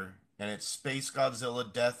right here, and it's Space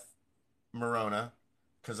Godzilla Death Morona,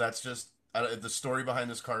 because that's just the story behind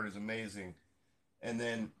this card is amazing. And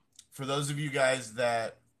then for those of you guys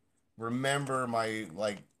that remember my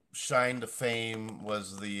like shine to fame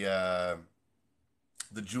was the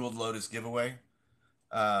Jeweled Lotus giveaway.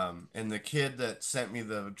 And the kid that sent me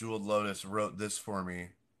the Jeweled Lotus wrote this for me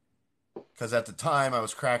because at the time I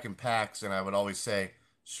was cracking packs and I would always say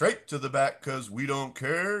straight to the back because we don't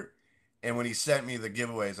care. And when he sent me the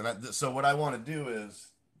giveaways, so what I want to do is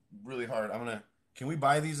really hard. Can we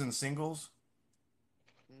buy these in singles?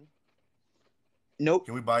 Nope.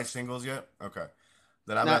 Can we buy singles yet? Okay.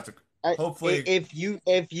 Then I'm gonna Not. have to hopefully. If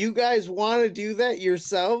you guys want to do that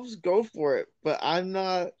yourselves, go for it. But I'm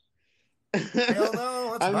not. Hell no,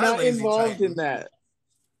 let's I'm buy not Lazy involved in Titan. that.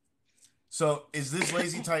 So is this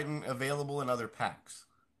Lazy Titan available in other packs?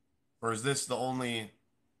 Or is this the only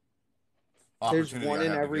There's opportunity one I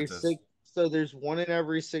in have to every get this? six. So there's one in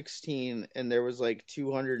every 16, and there was like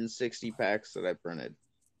 260 packs that I printed.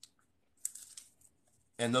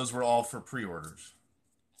 And those were all for pre-orders.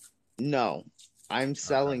 No, I'm Okay.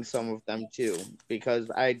 selling some of them too because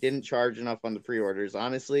I didn't charge enough on the pre-orders.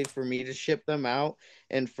 Honestly, for me to ship them out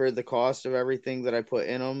and for the cost of everything that I put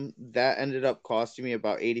in them, that ended up costing me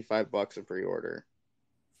about $85 a pre-order.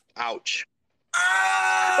 Ouch.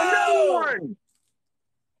 Another Oh! one.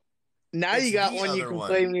 Now It's you got the one you other can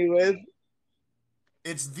play one. me with.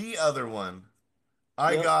 It's the other one.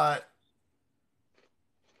 I Yep. got.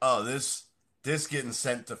 Oh, this getting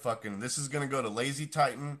sent to fucking. This is gonna go to Lazy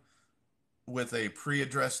Titan with a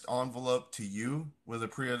pre-addressed envelope to you with a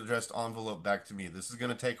pre-addressed envelope back to me. This is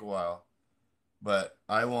gonna take a while, but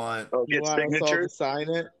I want. Oh, You get want us all to signatures. sign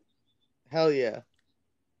it? Hell yeah.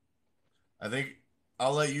 I think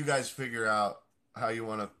I'll let you guys figure out how you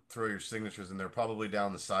want to throw your signatures in there. Probably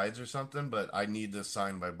down the sides or something, but I need this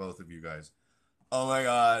signed by both of you guys. Oh my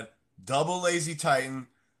god. Double Lazy Titan.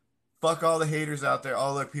 Fuck all the haters out there.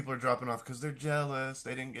 Oh, look, people are dropping off because they're jealous.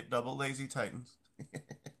 They didn't get double Lazy Titans.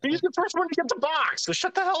 He's the first one to get the box. So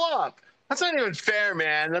shut the hell up. That's not even fair,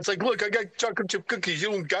 man. That's like, look, I got chocolate chip cookies. You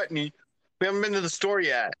don't got any. We haven't been to the store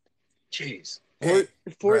yet. Jeez. Hey,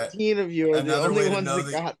 Brett, 14 of you are the another only way to ones know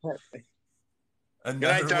that that got that thing. Good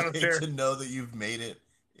night, another way Donovan. to know that you've made it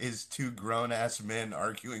is two grown ass men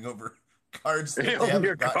arguing over cards that they Open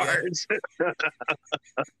your haven't got yet. cards.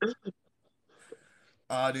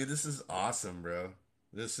 Oh, dude, this is awesome, bro.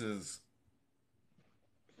 This is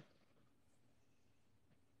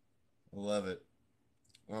I love it.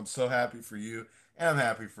 Well, I'm so happy for you, and I'm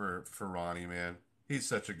happy for Ronnie, man. He's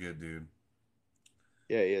such a good dude.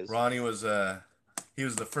 Yeah, he is. Ronnie was he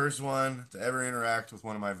was the first one to ever interact with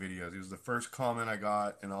one of my videos. He was the first comment I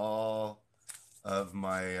got in of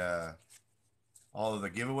my all of the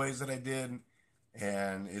giveaways that I did,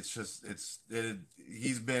 and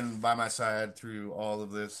he's been by my side through all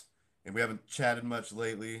of this, and we haven't chatted much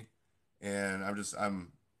lately, and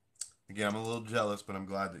I'm a little jealous, but I'm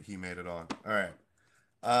glad that he made it on. All right.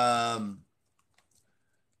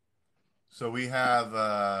 So we have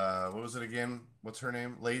what was it again? What's her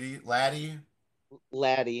name? Laddie.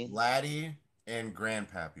 Laddie, and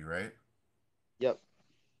Grandpappy, right? Yep.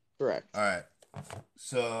 Correct. All right.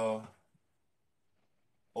 So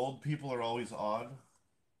old people are always odd.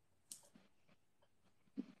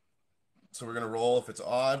 So we're gonna roll. If it's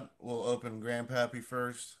odd, we'll open Grandpappy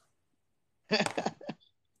first,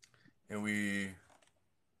 and we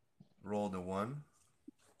rolled a 1.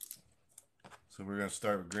 So we're gonna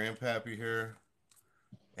start with Grandpappy here.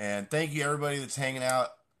 And thank you everybody that's hanging out.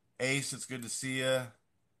 Ace, it's good to see you.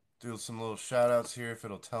 Do some little shout outs here if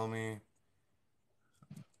it'll tell me.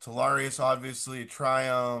 Talarius, obviously.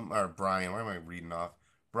 Triumph, or Brian, why am I reading off?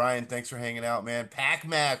 Brian, thanks for hanging out, man. Pac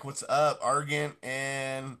Mac, what's up? Argent,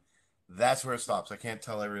 and that's where it stops. I can't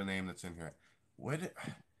tell every name that's in here. What?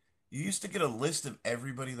 You used to get a list of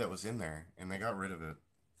everybody that was in there, and they got rid of it.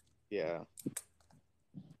 Yeah.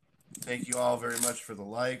 Thank you all very much for the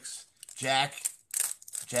likes. Jack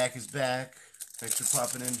is back. Thanks for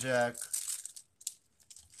popping in, Jack.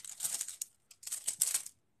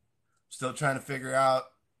 Still trying to figure out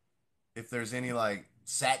if there's any like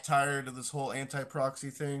satire to this whole anti-proxy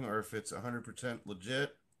thing or if it's 100%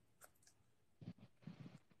 legit.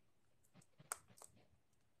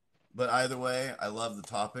 But either way, I love the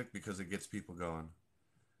topic because it gets people going.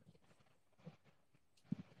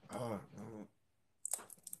 Oh,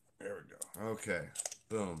 there we go. Okay,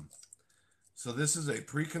 boom. So this is a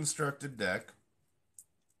pre-constructed deck.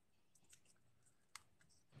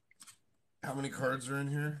 How many cards are in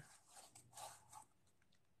here?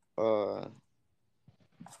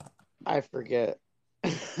 I forget.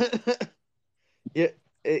 Yeah.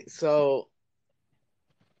 So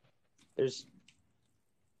there's.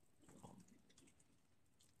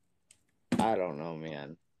 I don't know,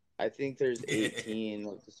 man. I think there's 18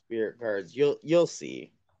 of the spirit cards. You'll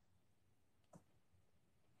see.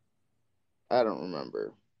 I don't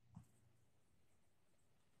remember.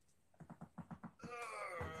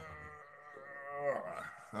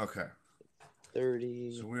 Okay.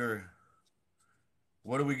 30. So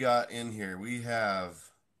what do we got in here? We have,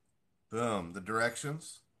 boom, the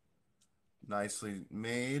directions. Nicely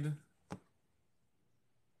made.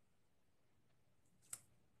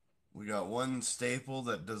 We got one staple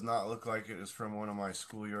that does not look like it is from one of my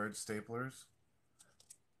schoolyard staplers.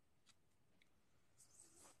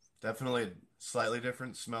 Definitely a slightly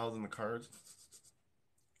different smell than the cards.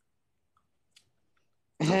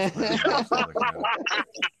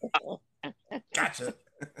 Gotcha.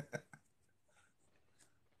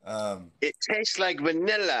 It tastes like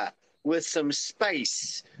vanilla with some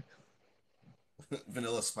spice.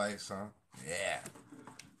 Vanilla spice, huh? Yeah.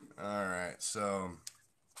 All right, so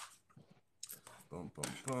boom, boom,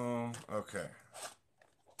 boom. Okay.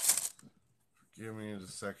 Give me a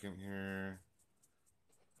second here.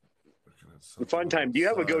 Funtime, do you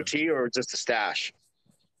have a goatee or just a stash?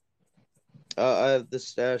 I have the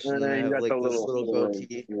stash and then I have like this little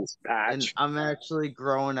goatee. Patch. And I'm actually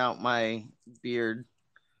growing out my beard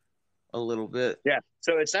a little bit. Yeah,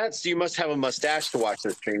 so it's not. So you must have a mustache to watch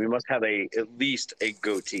this stream. You must have at least a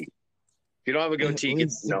goatee. If you don't have a goatee,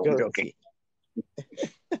 no, I'm joking.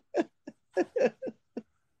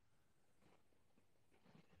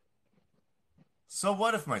 So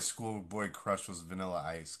what if my schoolboy crush was Vanilla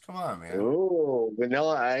Ice? Come on, man. Oh,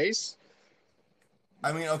 Vanilla Ice.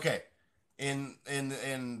 I mean, okay. In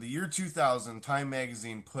the year 2000, Time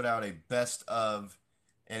Magazine put out a best of,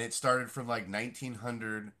 and it started from like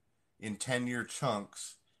 1900 in 10-year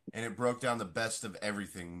chunks, and it broke down the best of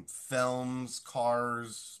everything: films,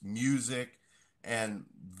 cars, music, and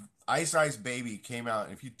Ice Ice Baby came out.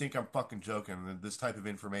 And if you think I'm fucking joking, this type of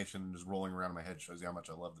information just rolling around in my head shows you how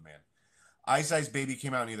much I love the man. Ice Ice Baby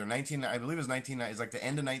came out in either I believe it was 1990, it's like the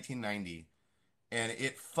end of 1990, and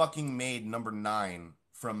it fucking made number 9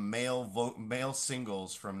 from male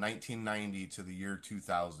singles from 1990 to the year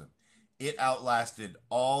 2000. It outlasted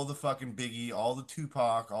all the fucking Biggie, all the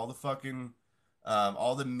Tupac, all the fucking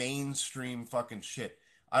all the mainstream fucking shit.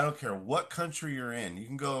 I don't care what country you're in. You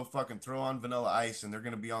can go fucking throw on Vanilla Ice and they're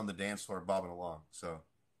going to be on the dance floor bobbing along. So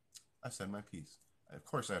I said my piece. Of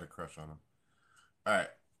course I had a crush on him. All right.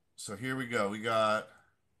 So here we go. We got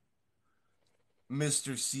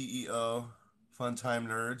Mr. CEO, Funtime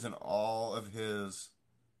Nerds, and all of his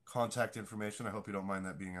contact information. I hope you don't mind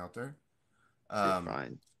that being out there. You're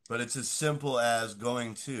fine. But it's as simple as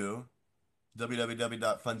going to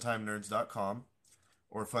www.funtimenerds.com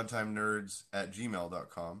or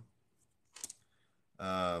funtimenerds@gmail.com.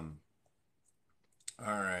 All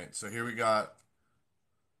right, so here we got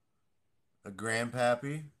a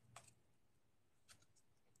grandpappy,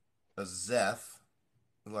 a Zeph,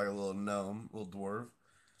 like a little gnome, little dwarf.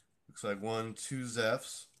 Looks like 1, 2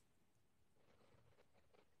 Zephs.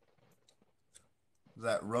 Is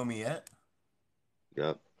that Romiette?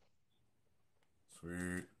 Yep.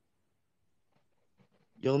 Sweet.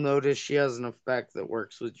 You'll notice she has an effect that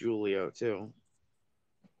works with Julio too.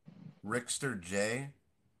 Rickster J.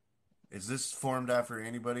 Is this formed after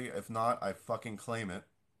anybody? If not, I fucking claim it.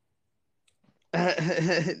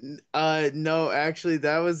 No, actually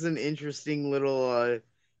that was an interesting little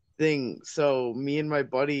thing. So me and my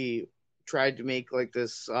buddy tried to make like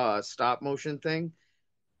this stop motion thing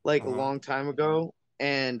like a long time ago,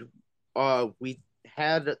 and we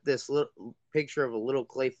had this little picture of a little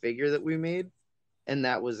clay figure that we made, and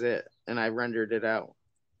that was it. And I rendered it out,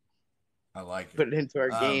 I like put it. it into our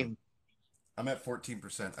game. I'm at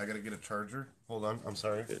 14%. I gotta get a charger. Hold on. I'm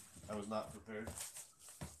sorry. I was not prepared.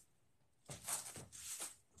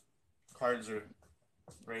 Cards are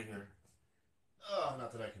right here. Oh,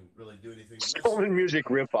 not that I can really do anything. Stolen music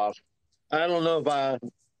ripoff. I don't know if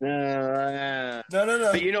No.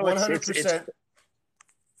 But you know, 100%.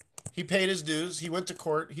 He paid his dues. He went to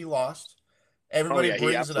court. He lost. Everybody he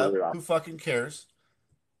brings it up. absolutely lost. Who fucking cares?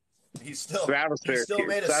 He still Stratosphere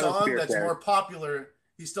made a cares. song that's Stratosphere more popular.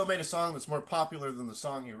 He still made a song that's more popular than the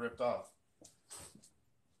song he ripped off.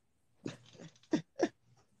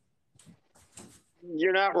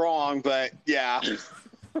 You're not wrong, but yeah.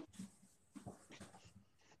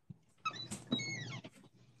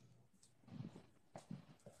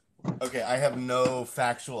 Okay, I have no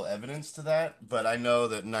factual evidence to that, but I know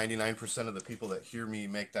that 99% of the people that hear me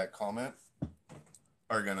make that comment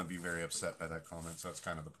are going to be very upset by that comment, so that's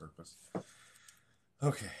kind of the purpose.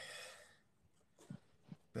 Okay.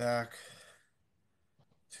 Back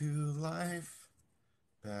to life.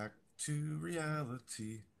 Back to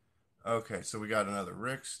reality. Okay, so we got another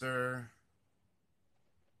Rickster.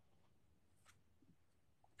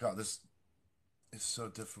 God, this is so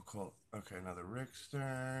difficult. Okay, another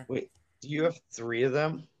Rickster. Wait, do you have 3 of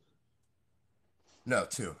them? No,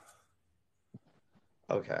 2.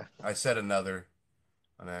 Okay. I said another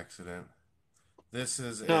on accident. This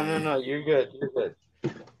is No. You're good. You're good.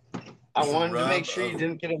 I wanted to make sure you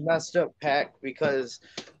didn't get a messed up pack because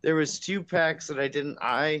there was 2 packs that I didn't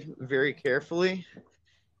eye very carefully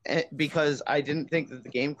because I didn't think that the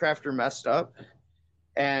game crafter messed up,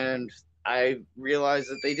 and I realized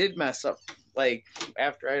that they did mess up like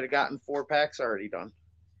after I had gotten 4 packs already done.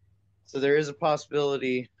 So there is a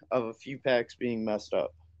possibility of a few packs being messed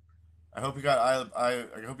up. I hope you got I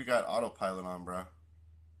hope you got autopilot on, bro.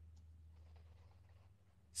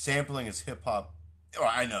 Sampling is hip hop. Oh,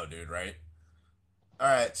 I know, dude, right? All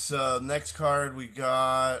right, so next card we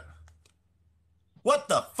got. What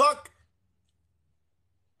the fuck?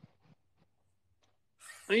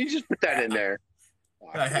 You just put that in there.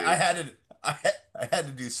 I had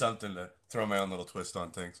to do something to throw my own little twist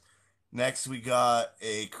on things. Next we got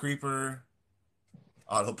a creeper.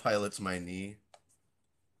 Autopilot's my knee.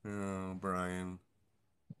 Oh, Brian.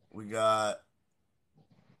 We got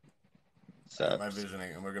my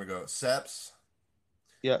visioning, and we're gonna go Seps.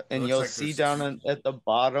 Yeah, and you'll see down at the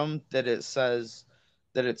bottom that it says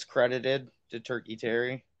that it's credited to Turkey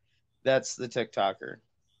Terry. That's the TikToker.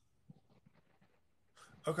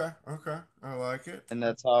 Okay, I like it. And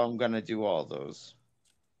that's how I'm gonna do all those.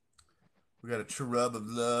 We got a Cherub of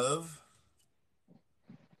Love,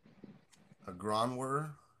 a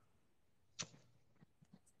Gronwer,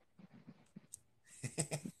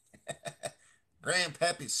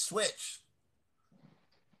 Grandpappy's Switch.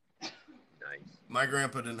 Nice. My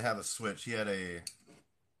grandpa didn't have a switch. He had the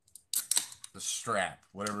strap,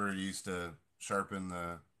 whatever he used to sharpen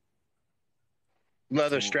the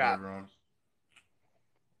leather strap.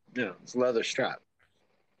 Yeah, it's leather strap.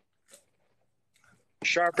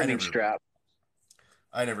 Sharpening strap.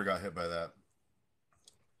 I never got hit by that.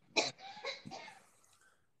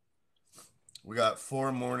 We got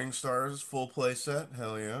 4 Morning Stars, full play set.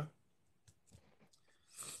 Hell yeah.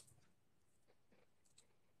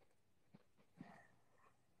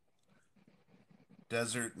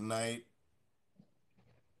 Desert Knight.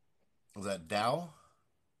 Was that Dow?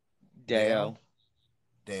 Deo.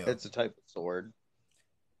 It's a type of sword.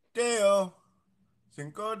 Deo.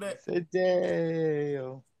 Cinco de...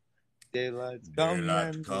 Deo. Daylight's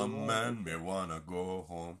come and me wanna go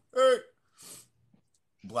home. Hey!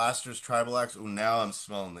 Blaster's Tribal Axe. Oh, now I'm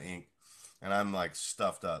smelling the ink. And I'm like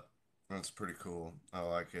stuffed up. That's pretty cool. I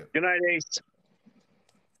like it. Good night, Ace.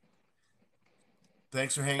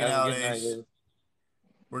 Thanks for hanging out, Ace.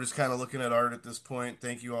 We're just kind of looking at art at this point.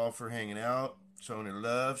 Thank you all for hanging out, showing your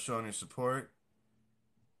love, showing your support.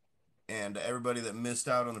 And everybody that missed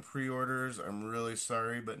out on the pre-orders, I'm really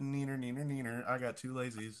sorry, but neener. I got 2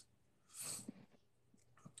 lazies.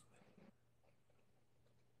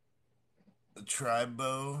 The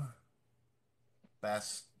Tribo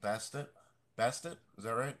Bastet? Is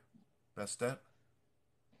that right? Bastet?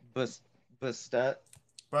 Bastet.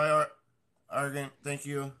 Bye, Argent. Thank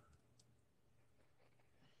you.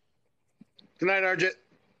 Good night, Argent.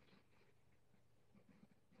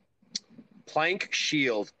 Plank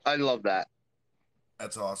Shield. I love that.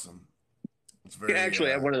 That's awesome. It's very. Actually,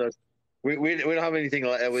 I have one of those. We don't have anything.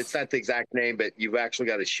 It's not the exact name, but you've actually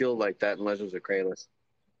got a shield like that in Legends of Kralis.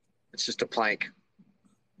 It's just a plank.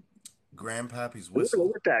 Grandpappy's Whistle. Ooh,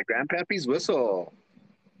 look at that. Grandpappy's Whistle.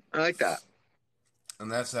 I like that.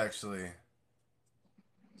 And that's actually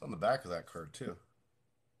it's on the back of that card too.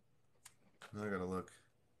 I gotta look.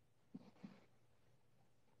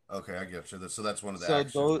 Okay, I get you. So that's one of the So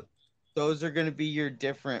action. those are going to be your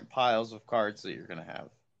different piles of cards that you're going to have.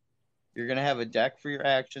 You're going to have a deck for your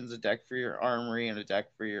actions, a deck for your armory, and a deck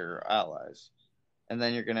for your allies. And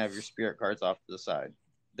then you're going to have your spirit cards off to the side.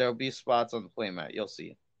 There'll be spots on the playmat. You'll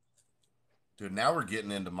see. Dude, now we're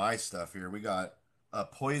getting into my stuff here. We got a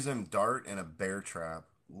poison dart and a bear trap.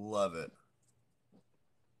 Love it.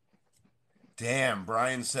 Damn,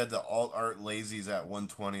 Brian said the alt art lazy's at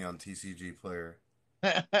 120 on TCG Player.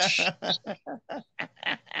 I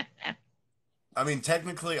mean,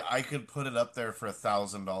 technically, I could put it up there for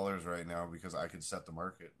 $1,000 right now because I could set the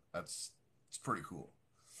market. It's pretty cool.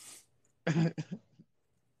 Wait,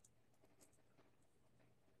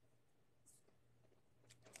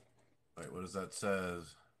 what does that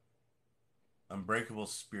says? Unbreakable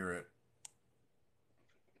Spirit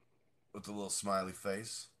with a little smiley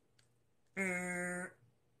face.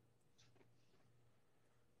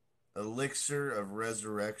 Elixir of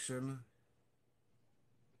Resurrection.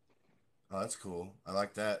 Oh, that's cool. I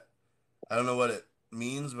like that. I don't know what it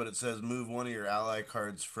means, but it says move one of your ally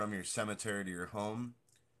cards from your cemetery to your home.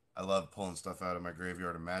 I love pulling stuff out of my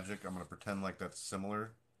graveyard of Magic. I'm going to pretend like that's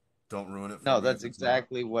similar. Don't ruin it for No, me that's if it's not.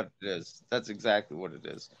 exactly what it is. That's exactly what it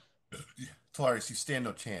is. Tolaris, you stand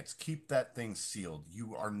no chance. Keep that thing sealed.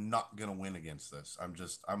 You are not going to win against this. I'm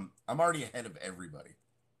already ahead of everybody.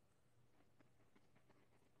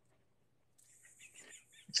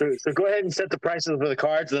 So go ahead and set the prices for the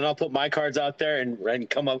cards, then I'll put my cards out there and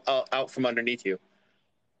come out from underneath you.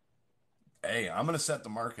 Hey, I'm going to set the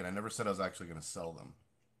market. I never said I was actually going to sell them.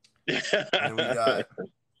 And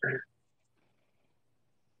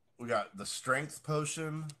we got the strength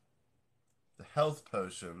potion, the health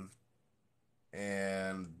potion,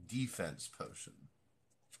 and defense potion.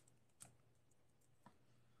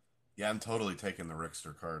 Yeah, I'm totally taking the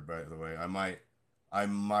Richter card, by the way. I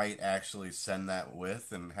might actually send that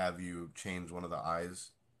with and have you change one of the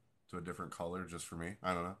eyes to a different color just for me.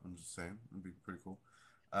 I don't know. I'm just saying. It'd be pretty cool.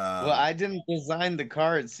 Well, I didn't design the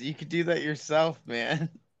cards, so you could do that yourself, man.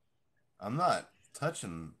 I'm not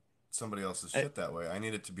touching somebody else's shit that way. I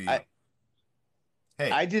need it to be. I Hey,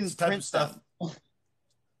 I it's didn't the type of print stuff. them.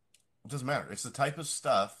 It doesn't matter. It's the type of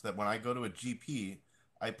stuff that when I go to a GP,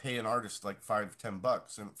 I pay an artist like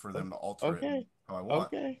 $5-10 for them to alter it Okay. how I want.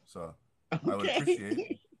 Okay. So I would appreciate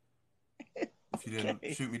Okay. if you didn't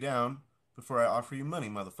Okay. shoot me down before I offer you money,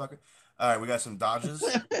 motherfucker. All right, we got some dodges.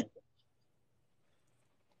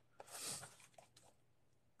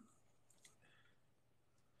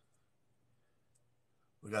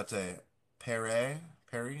 We got a Perry,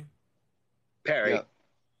 Perry. Yep.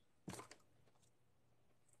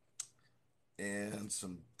 and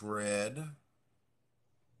some bread.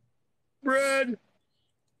 Bread.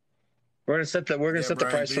 We're gonna set the Brian,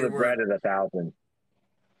 price for the bread at 1,000.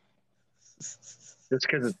 Just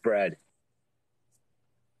because it's bread.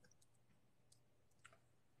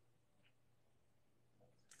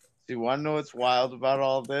 Do you want to know what's wild about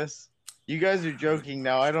all this? You guys are joking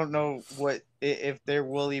now. I don't know what if there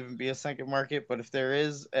will even be a second market, but if there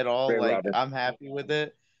is at all, Grave like robber. I'm happy with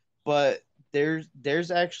it. But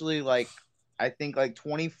there's actually like I think like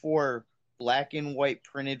 24 black and white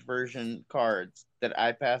printed version cards that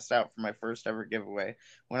I passed out for my first ever giveaway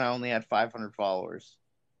when I only had 500 followers.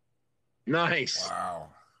 Nice. Wow.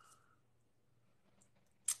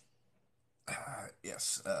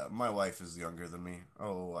 Yes, my wife is younger than me.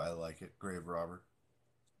 Oh, I like it. Grave robber.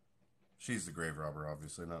 She's the grave robber,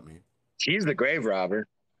 obviously, not me. She's the grave robber.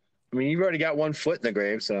 I mean, you've already got 1 foot in the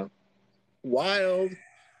grave, so wild.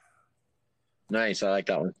 Nice. I like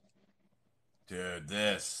that one. Dude,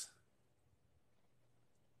 this.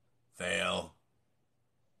 Fail.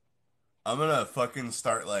 I'm gonna fucking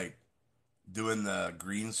start like doing the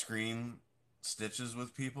green screen stitches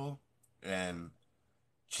with people and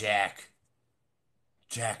Jack,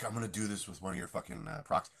 I'm gonna do this with one of your fucking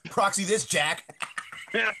proxy this, Jack.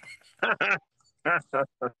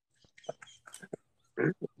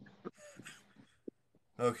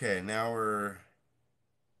 Okay, now we're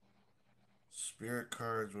spirit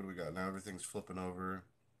cards. What do we got? Now everything's flipping over.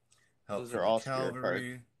 Help Those for are the all spirit cards.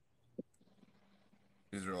 Calvery.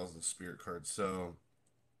 These are all the spirit cards. So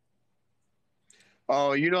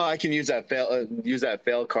Oh, I can use that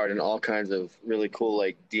fail card in all kinds of really cool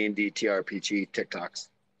like D&D TRPG TikToks.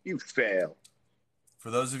 You fail. for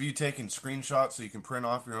those of you taking screenshots so you can print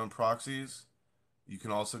off your own proxies, you can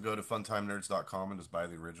also go to funtimenerds.com and just buy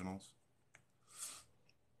the originals.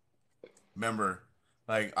 Remember,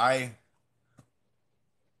 like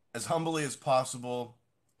as humbly as possible,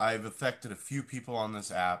 I've affected a few people on this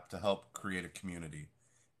app to help create a community.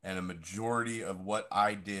 And a majority of what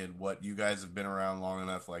I did, what you guys have been around long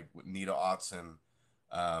enough, like Nita Otson,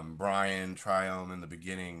 Brian Triome in the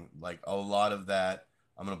beginning, like a lot of that,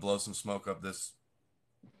 I'm going to blow some smoke up this.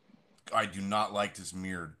 I do not like this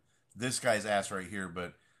mirrored. This guy's ass right here,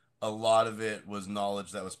 but a lot of it was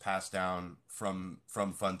knowledge that was passed down from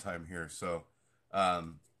Funtime here. So,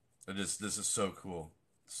 this is so cool.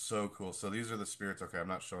 So cool. So these are the spirits. Okay, I'm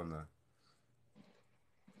not showing the.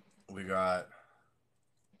 We got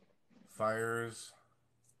fires.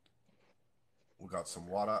 We got some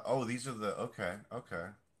water. Oh, these are the okay.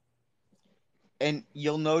 And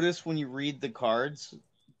you'll notice when you read the cards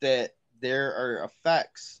that there are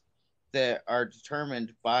effects that are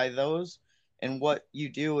determined by those. And what you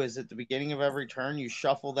do is at the beginning of every turn, you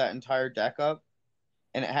shuffle that entire deck up,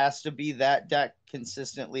 and it has to be that deck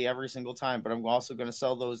consistently every single time. But I'm also going to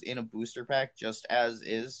sell those in a booster pack just as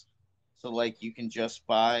is. So, like, you can just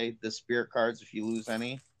buy the spirit cards if you lose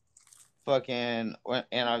any. And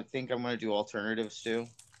I think I'm going to do alternatives too.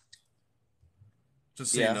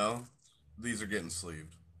 Just so you know, these are getting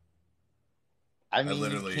sleeved. I mean,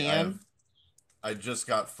 you can. I just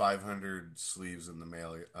got 500 sleeves in the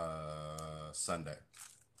mail Sunday.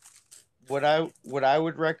 What I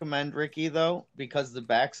would recommend, Ricky, though, because the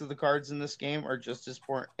backs of the cards in this game are just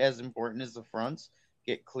as important as the fronts,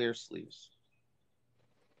 get clear sleeves.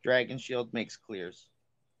 Dragon Shield makes clears.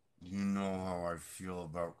 You know how I feel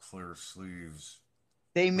about clear sleeves.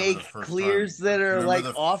 They make clears that are like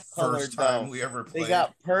off colored though. We ever played?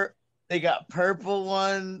 They got purple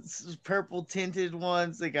ones, purple tinted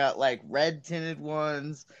ones. They got like red tinted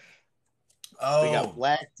ones. Oh, they got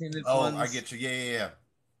black tinted ones. Oh, I get you. Yeah.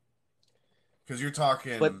 Because you're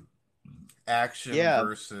talking action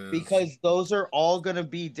versus because those are all going to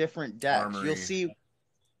be different decks. Armory. You'll see.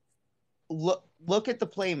 Look at the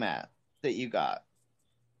playmat that you got.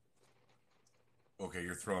 Okay,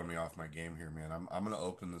 you're throwing me off my game here, man. I'm gonna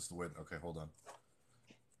open this with. Okay, hold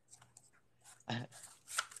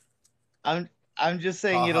on. I'm just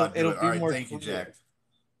saying it'll be right, more. Thank you, Jack.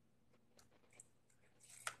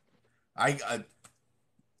 I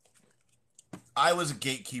was a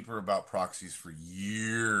gatekeeper about proxies for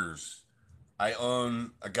years. I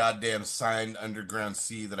own a goddamn signed Underground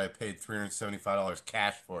Sea that I paid $375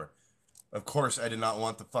 cash for. Of course, I did not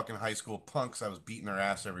want the fucking high school punks I was beating their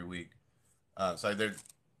ass every week.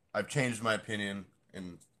 I've changed my opinion,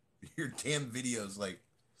 and your damn videos, like,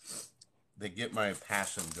 they get my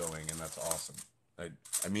passion going, and that's awesome. I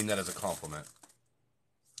mean that as a compliment.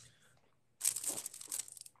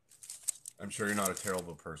 I'm sure you're not a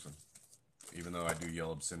terrible person, even though I do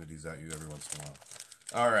yell obscenities at you every once in a while.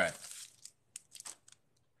 All right.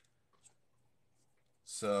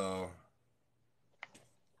 So,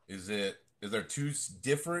 is there two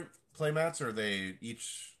different playmats, or are they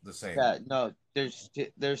each the same? Yeah, no, there's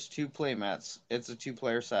two playmats. It's a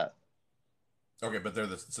 2-player set. Okay, but they're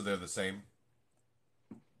the same?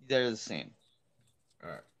 They're the same. All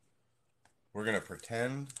right. We're going to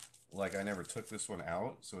pretend like I never took this one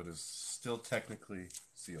out, so it is still technically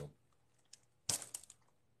sealed.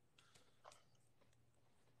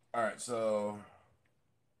 All right, so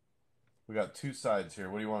we got two sides here.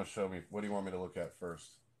 What do you want to show me? What do you want me to look at first?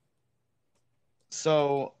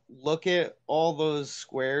 So look at all those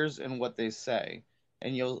squares and what they say,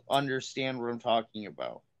 and you'll understand what I'm talking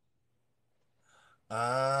about.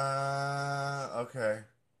 Okay.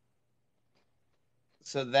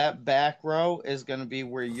 So that back row is going to be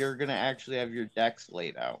where you're going to actually have your decks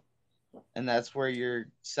laid out. And that's where your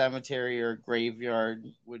cemetery or graveyard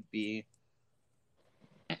would be.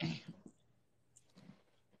 Hey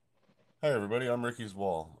everybody, I'm Ricky's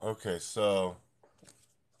Wall. Okay, so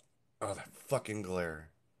oh, that fucking glare.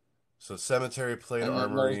 So cemetery, plate,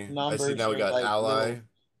 armory. I see now we got like ally. Little...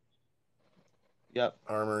 Yep.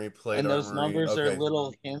 Armory, plate, and those armory. numbers are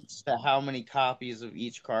little hints to how many copies of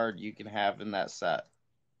each card you can have in that set.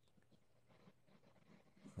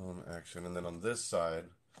 Action, and then on this side,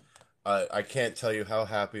 I can't tell you how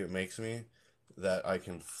happy it makes me that I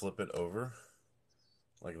can flip it over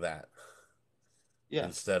like that. Yeah.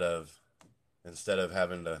 Instead of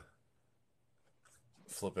having to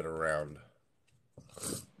flip it around.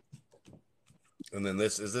 And then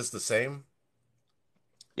is this the same?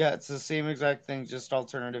 Yeah, it's the same exact thing, just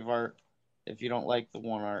alternative art if you don't like the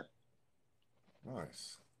one art.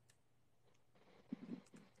 Nice.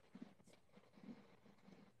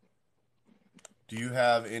 Do you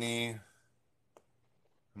have any...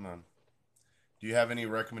 Come on. Do you have any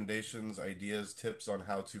recommendations, ideas, tips on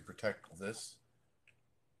how to protect this?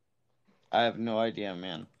 I have no idea,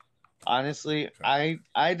 man. Honestly, Okay.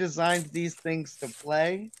 I designed these things to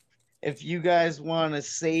play. If you guys want to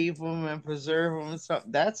save them and preserve them and stuff,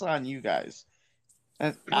 that's on you guys.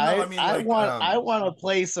 And Well, no, I mean like I want to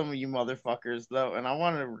play some of you motherfuckers though, and I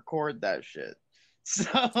want to record that shit.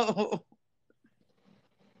 So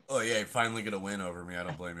oh yeah, you're finally gonna win over me. I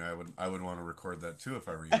don't blame you. I would want to record that too if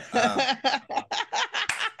I were you. Ow,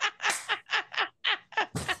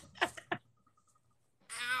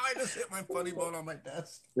 I just hit my funny bone on my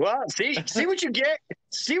desk. Well, see what you get.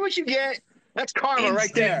 See what you get. That's karma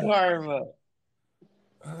right there. instant karma.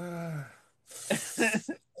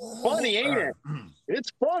 Funny, ain't it? It's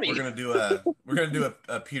funny. We're gonna do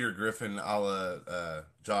a Peter Griffin a la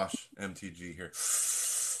Josh MTG here.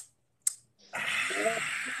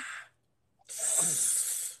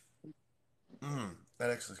 That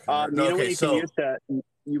actually. You know what you can use that.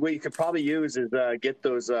 What you could probably use is get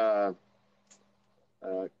those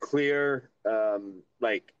clear,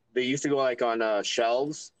 like they used to go like on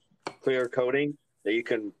shelves, clear coating that you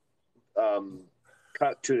can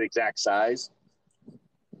cut to the exact size.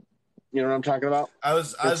 You know what I'm talking about? I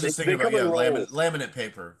was just thinking about laminate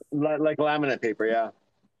paper, like laminate paper, yeah.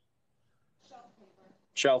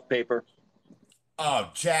 Shelf paper. Oh,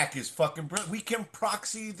 Jack is fucking brilliant. We can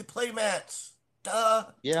proxy the playmats. Duh.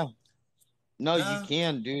 Yeah. No, you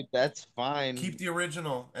can, dude. That's fine. Keep the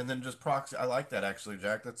original and then just proxy. I like that actually,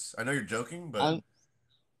 Jack. I know you're joking, but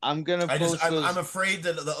I'm gonna. I'm afraid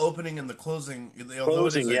that the opening and the closing.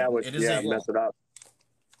 Closing, mess it up.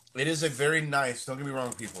 It is a very nice. Don't get me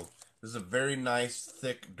wrong, people. This is a very nice,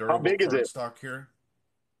 thick, durable How big is it? stock here.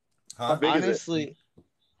 Huh? How big Honestly, is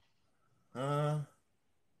it?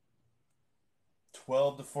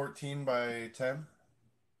 12 to 14 by 10,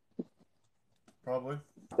 probably.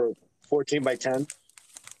 14 by 10,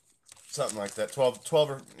 something like that. 12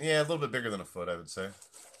 or a little bit bigger than a foot, I would say.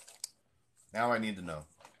 Now I need to know.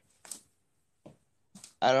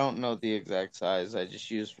 I don't know the exact size. I just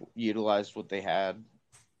utilized what they had.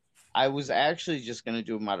 I was actually just going to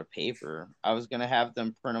do them out of paper. I was going to have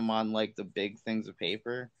them print them on like the big things of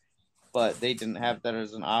paper, but they didn't have that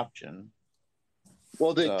as an option.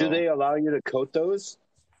 Well, do they allow you to coat those?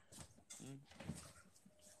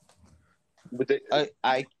 But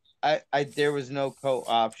there was no coat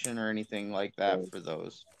option or anything like that for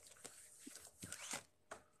those.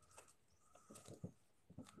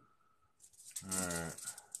 All right.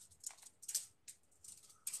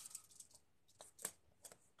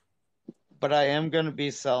 But I am going to be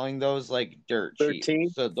selling those like dirt 13?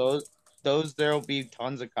 cheap. So those there'll be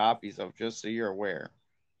tons of copies of, just so you're aware.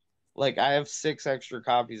 Like I have 6 extra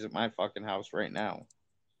copies at my fucking house right now.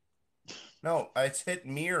 No, it's hit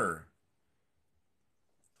mirror.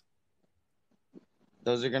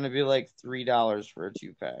 Those are going to be like $3 for a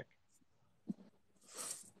 2-pack.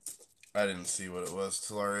 I didn't see what it was,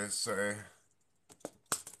 Telaris. Sorry.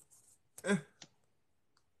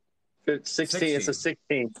 16. It's a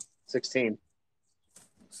 16. 16.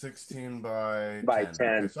 16 by 10. 10.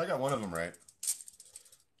 Okay, so I got one of them right.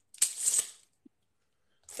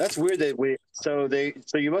 That's weird that so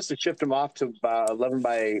you must have shipped them off to 11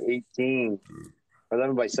 by 18 or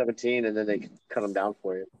 11 by 17 and then they cut them down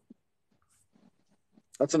for you.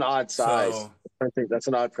 That's an odd size. That's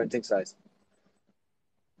an odd printing size.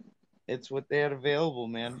 It's what they had available,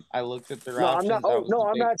 man. I looked at their options.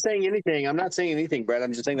 I'm not saying anything. I'm not saying anything, Brett.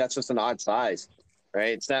 I'm just saying that's just an odd size, right?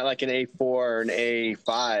 It's not like an A4 or an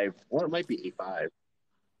A5. Well, it might be A5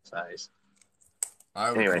 size.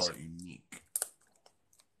 I would call it unique.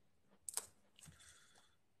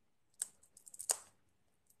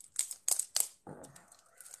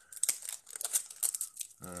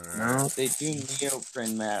 No, they do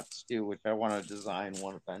neoprene mats too, which I want to design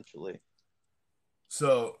one eventually.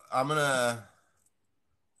 So if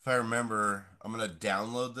I remember, I'm gonna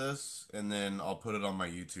download this and then I'll put it on my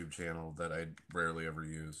YouTube channel that I rarely ever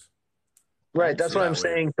use. Right, that's what I'm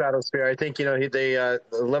saying, Stratosphere. I think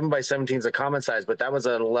 11 by 17 is a common size, but that was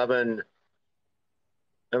an 11.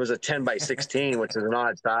 That was a 10 by 16, which is an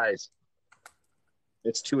odd size.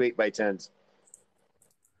 It's 2 8 by 10s.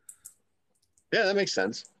 Yeah, that makes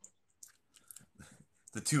sense.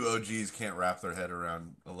 The two OGs can't wrap their head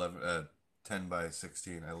around 10 by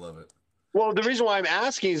 16. I love it. Well, the reason why I'm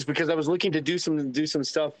asking is because I was looking to do some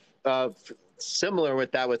stuff similar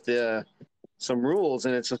with that with some rules,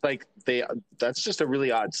 and it's just like that's just a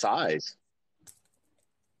really odd size.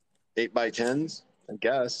 8 by 10s, I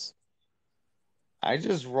guess. I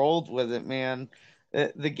just rolled with it, man.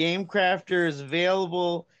 The Game Crafter is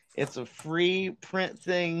available. It's a free print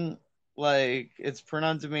thing. Like, it's print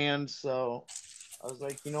on demand. So I was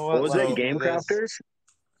like, you know what? What was that, Game Crafters?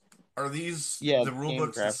 Are these the rule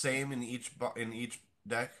books the same in each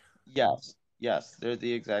deck? Yes, they're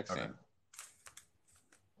the exact Okay. same.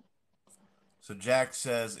 So Jack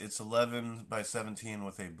says it's 11 by 17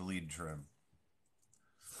 with a bleed trim.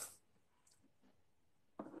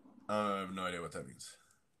 I have no idea what that means.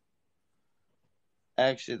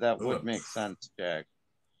 Actually, that would Ugh. make sense, Jack,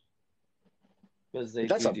 because they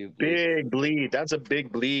That's a do bleed. big bleed. That's a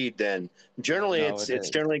big bleed. Then generally, No, it's it it's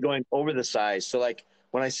is. generally going over the size. So like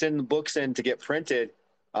when I send the books in to get printed,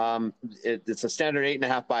 it's a standard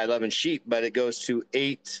 8.5 by 11 sheet, but it goes to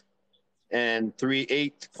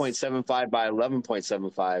 8.75 by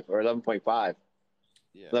 11.75 or 11.5.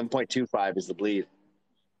 Yeah. 11.25 is the bleed.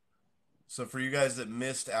 So for you guys that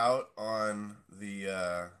missed out on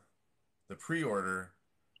the pre-order,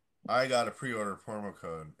 I got a pre-order promo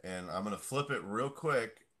code, and I'm gonna flip it real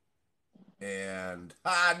quick. And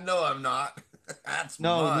no, I'm not. That's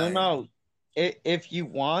No, no, mine. no. If you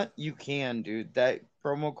want, you can, dude. That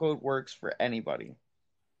promo code works for anybody.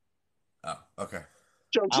 Oh, okay.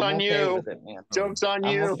 Jokes I'm on okay you. with it, man. Okay. Jokes on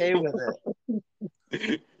I'm you. okay with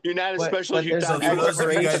it. You're not as special as But you there's So thought an you for were. those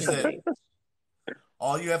of you guys expiration that date.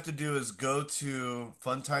 all you have to do is go to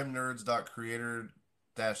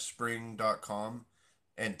funtimenerds.creator-spring.com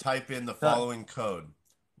and type in the Done. following code.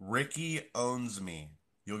 Ricky owns me.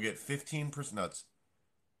 You'll get 15% nuts.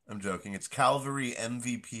 I'm joking. It's Calvery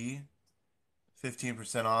MVP.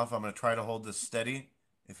 15% off. I'm going to try to hold this steady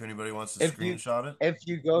if anybody wants to If you screenshot it. if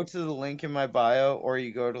you go to the link in my bio or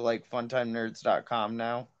you go to like funtimenerds.com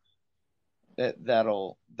now,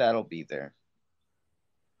 that'll be there.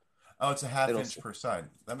 Oh, it's a half It'll inch per side.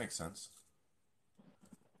 That makes sense.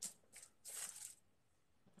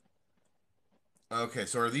 Okay,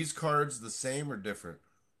 so are these cards the same or different?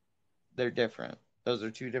 they're different. Those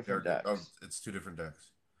are two different Oh, decks. it's two different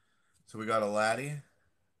decks. So we got a Laddie.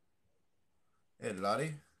 Hey,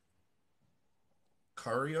 Laddie.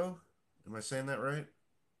 Cario? Am I saying that right?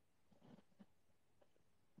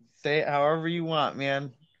 Say it however you want,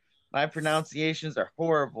 man. My pronunciations are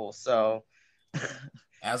horrible, so I'm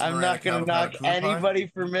not Asthmatic gonna avocado knock pooter pie? anybody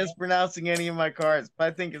for mispronouncing any of my cards. If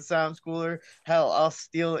I think it sounds cooler, hell, I'll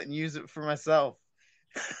steal it and use it for myself.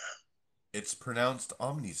 It's pronounced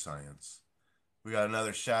omniscience. We got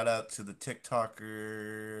another shout out to the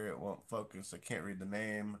TikToker. It won't focus. I can't read the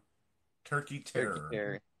name. Turkey Turkey Terror.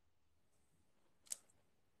 Terry.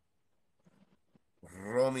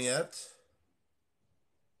 Romiette.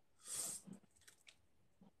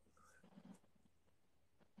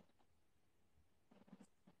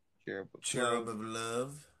 Cherub of Cherub Love. of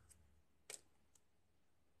Love.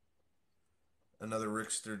 Another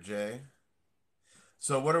Rickster J.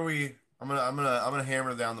 So what are we? I'm gonna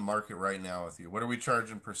hammer down the market right now with you. What are we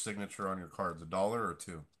charging per signature on your cards? $1 or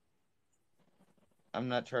two? I'm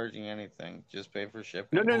not charging anything. Just pay for No,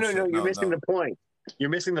 shipping. no, no, no. Bullshit. You're No, missing no. the point. You're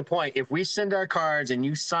missing the point. If we send our cards and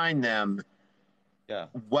you sign them, Yeah.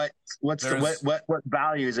 what's the There's what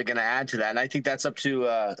value is it going to add to that? And I think that's up to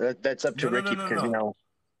that's up to no, no, no, Ricky no, because no,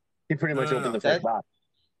 he pretty no, much no, opened no. the first That box.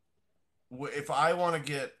 If I want to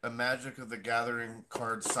get a Magic of the Gathering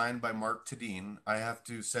card signed by Mark Tadine, I have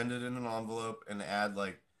to send it in an envelope and add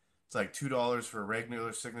like it's like $2 for a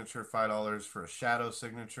regular signature, $5 for a shadow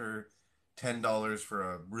signature, $10 for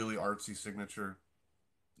a really artsy signature.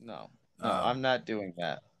 no. No, I'm Um, not doing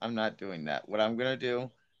that. I'm not doing that. What I'm gonna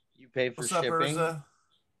do, you pay for what's up, shipping Urza?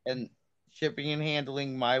 and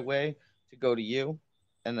handling my way to go to you,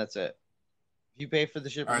 and that's it. If you pay for the All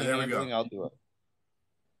shipping right, and there we go. handling, I'll do it.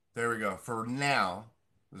 There we go. For now,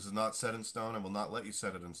 this is not set in stone. I will not let you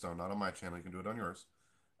set it in stone. Not on my channel. You can do it on yours.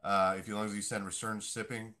 If as long as you send return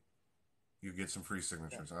shipping, you get some free Yeah.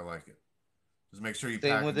 signatures. I like it. Just make sure you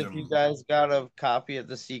Same with package if you them. guys got a copy of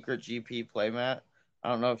the secret GP playmat. I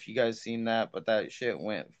don't know if you guys seen that, but that shit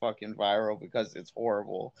went fucking viral because it's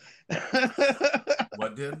horrible.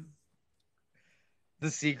 What did? The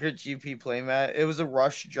secret GP playmat. It was a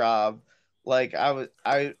rush job. Like I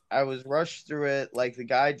was rushed through it. Like the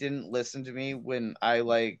guy didn't listen to me when I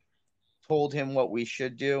like told him what we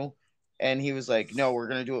should do. And he was like, "No, we're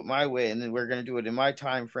gonna do it my way, and then we're gonna do it in my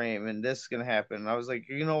time frame, and this is gonna happen." And I was like,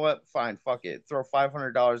 "You know what? Fine, fuck it. Throw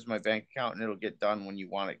 $500 in my bank account, and it'll get done when you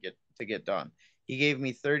want it get done." He gave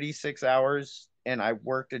me 36 hours, and I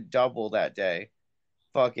worked a double that day.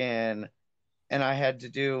 Fucking, and I had to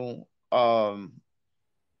do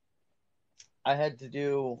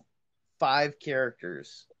 5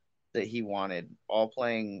 characters that he wanted, all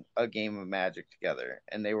playing a game of Magic together,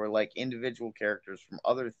 and they were like individual characters from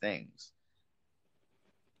other things.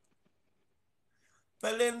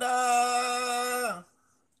 Belinda!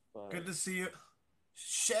 But, Good to see you.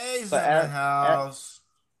 Shay's but in the house.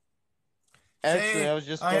 actually, I Shay, was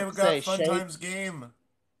just I about have to got say, Fun Times game.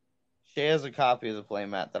 Shay has a copy of the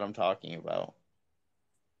playmat that I'm talking about.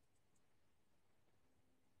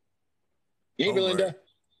 Hey, Oh my! Belinda.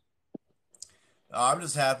 I'm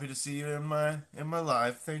just happy to see you in my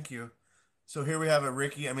live. Thank you. So here we have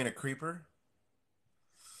a creeper.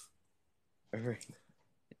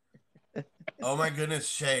 Oh my goodness,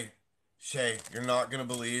 Shay. Shay, you're not gonna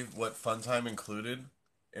believe what Funtime included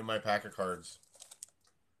in my pack of cards.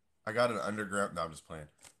 I got an underground. No, I'm just playing.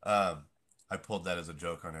 Um, I pulled that as a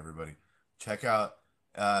joke on everybody. Check out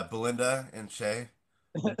Belinda and Shay.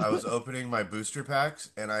 I was opening my booster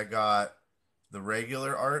packs and I got the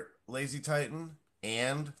regular art Lazy Titan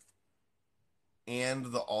and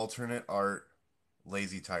the alternate art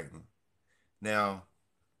Lazy Titan. Now,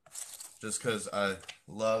 just because I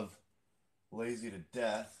love Lazy to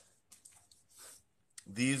death,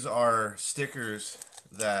 these are stickers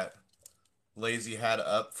that Lazy had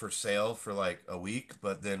up for sale for like a week,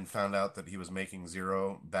 but then found out that he was making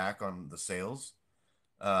zero back on the sales.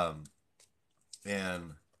 Um,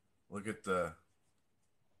 and look at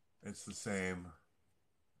it's the same.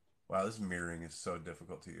 Wow, this mirroring is so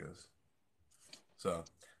difficult to use. So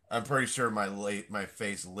I'm pretty sure my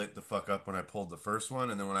face lit the fuck up when I pulled the first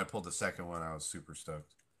one, and then when I pulled the second one, I was super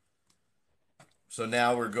stoked. So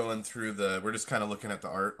now we're just kind of looking at the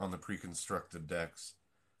art on the pre-constructed decks.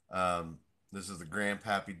 Um, this is the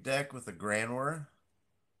Grandpappy deck with a Granor,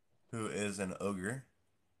 who is an ogre.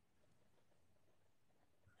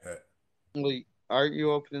 Wait, aren't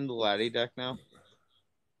you opening the Laddie deck now?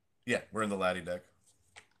 Yeah, we're in the Laddie deck.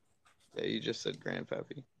 Yeah, you just said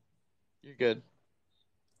Grandpappy. You're good.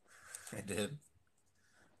 I did.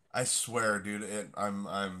 I swear, dude.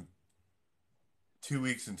 I'm 2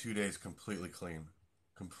 weeks and 2 days completely clean,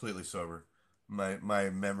 completely sober. My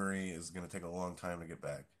memory is gonna take a long time to get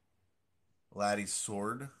back. Laddie's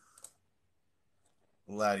sword,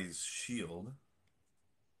 Laddie's shield,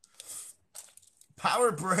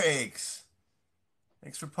 power breaks.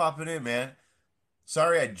 Thanks for popping in, man.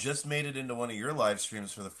 Sorry, I just made it into one of your live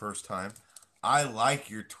streams for the first time. I like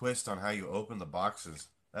your twist on how you open the boxes.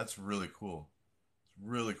 That's really cool. It's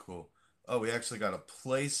really cool. Oh, we actually got a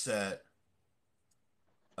play set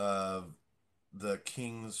of the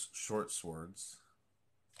King's short swords.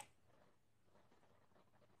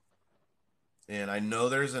 And I know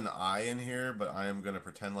there's an I in here, but I am going to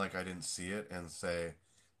pretend like I didn't see it and say,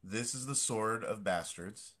 this is the sword of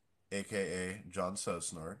bastards, aka Jon Snow's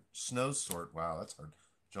sword. Wow, that's hard.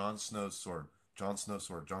 Jon Snow's sword. Jon Snow's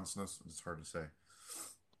sword. Jon Snow's. It's hard to say.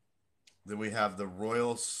 Then we have the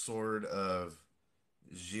royal sword of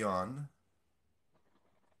Xion.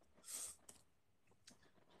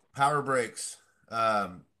 Power breaks.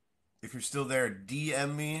 If you're still there,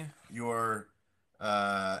 DM me your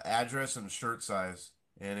address and shirt size.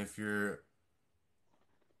 And if you're,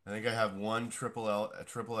 I think I have one triple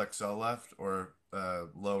XL left, or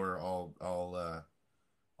lower. I'll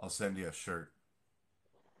send you a shirt.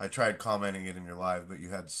 I tried commenting it in your live, but you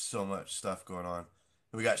had so much stuff going on.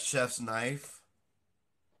 We got Chef's Knife.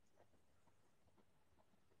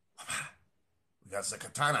 We got the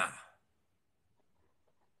Katana.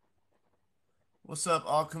 What's up,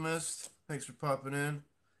 Alchemist? Thanks for popping in.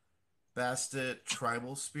 Bastet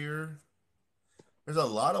Tribal Spear. There's a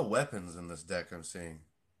lot of weapons in this deck I'm seeing.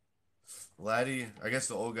 Laddie, I guess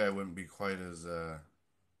the old guy wouldn't be quite as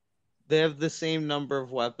They have the same number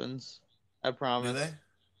of weapons. I do promise. they?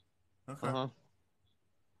 Okay. Uh-huh.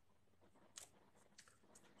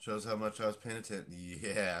 Shows how much I was paying attention.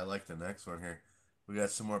 Yeah, I like the next one here. We got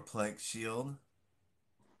some more plank shield.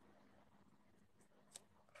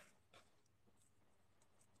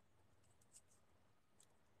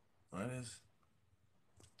 What is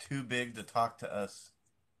too big to talk to us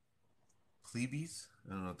plebes?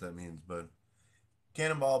 I don't know what that means, but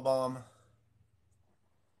Cannonball Bomb.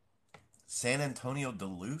 San Antonio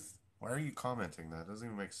Duluth? Why are you commenting that? Doesn't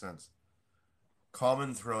even make sense.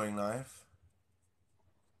 Common throwing knife.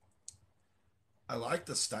 I like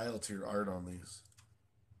the style to your art on these.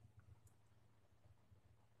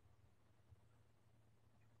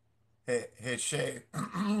 Hey, Shay.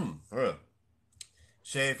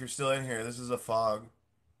 Shay, if you're still in here, this is a fog,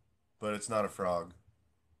 but it's not a frog.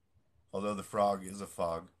 Although the frog is a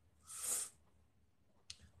fog.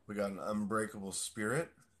 We got an unbreakable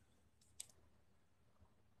spirit.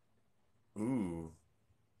 Ooh.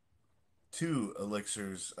 2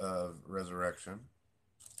 elixirs of resurrection.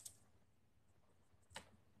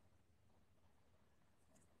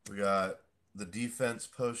 We got the defense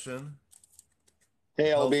potion. Hey,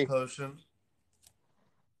 Health LB. potion.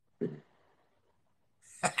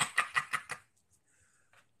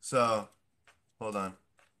 So, hold on.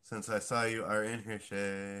 Since I saw you are in here,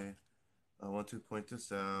 Shay, I want to point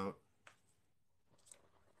this out.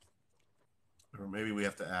 Or maybe we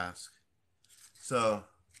have to ask. So,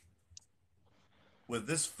 with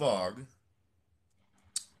this fog,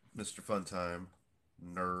 Mr. Funtime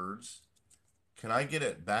Nerds, can I get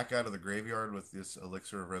it back out of the graveyard with this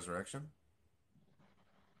Elixir of Resurrection?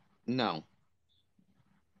 No.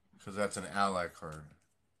 Because that's an ally card.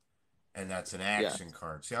 And that's an action Yes.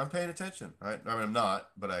 card. See, I'm paying attention. I mean, I'm not,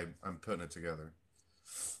 but I'm putting it together.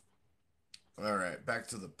 All right, back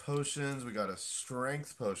to the potions. We got a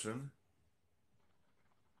strength potion.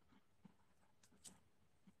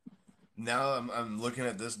 Now I'm looking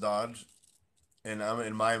at this dodge, and I'm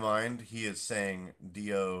in my mind he is saying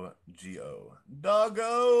D-O-G-O.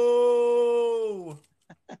 Doggo.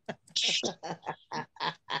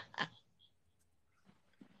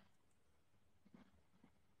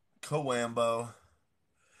 Coambo.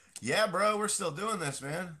 Yeah, bro, we're still doing this,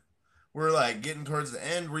 man. We're like getting towards the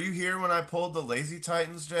end. Were you here when I pulled the Lazy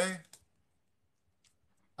Titans, Jay?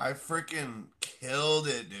 I freaking killed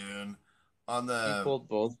it, dude. On He the pulled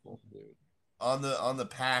both, dude. on the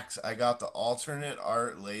packs, I got the alternate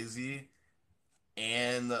art Lazy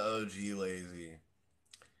and the OG Lazy.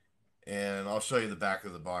 And I'll show you the back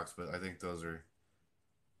of the box, but I think those are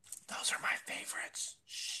my favorites.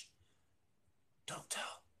 Shh. Don't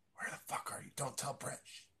tell. Where the fuck are you? Don't tell Brett.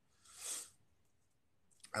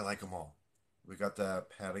 I like them all. We got the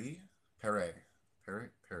Perry. Perry.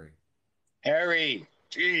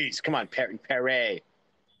 Jeez, come on, Perry.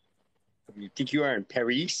 You think you are in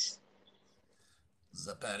Paris?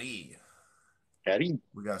 The Perry. Perry?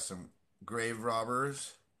 We got some grave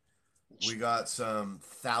robbers. We got some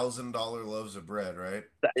 $1,000 loaves of bread, right?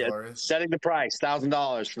 Taurus? Setting the price,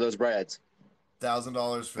 $1,000 for those breads.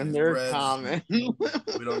 $1,000 for And these they're breads. common. We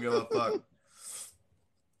don't give a fuck.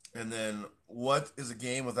 And then, what is a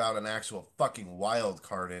game without an actual fucking wild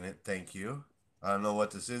card in it? Thank you. I don't know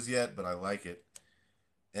what this is yet, but I like it.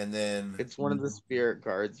 And then It's one of the spirit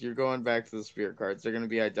cards. You're going back to the spirit cards. They're going to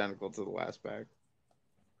be identical to the last pack.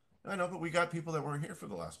 I know, but we got people that weren't here for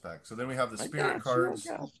the last pack. So then we have the spirit cards,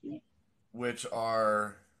 which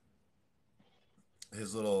are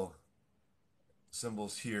his little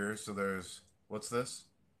symbols here. So there's, what's this?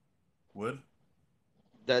 Wood?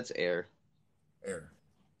 That's air. Air.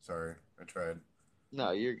 Sorry, I tried.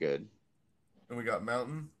 No, you're good. And we got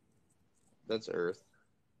mountain. That's earth.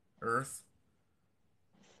 Earth.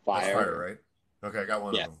 Fire. That's fire, right? Okay, I got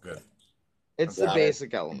one Yeah. of them. Good. It's the Water.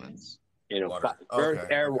 basic elements. Water. Earth,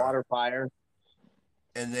 Okay, air, okay. water, fire.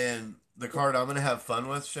 And then the card I'm going to have fun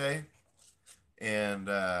with, Shay, and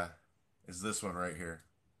is this one right here.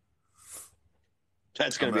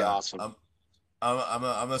 That's going to be awesome. I'm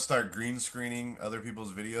gonna start green screening other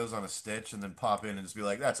people's videos on a Stitch and then pop in and just be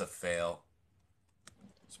like, that's a fail.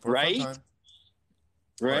 Support Right? Funtime.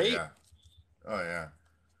 Right? Oh, yeah. Oh, yeah.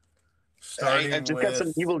 I just got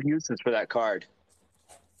some evil uses for that card.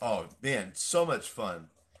 Oh, man, so much fun.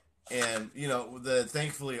 And, you know,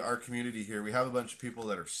 thankfully, our community here, we have a bunch of people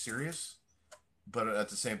that are serious, but at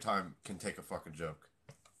the same time can take a fucking joke.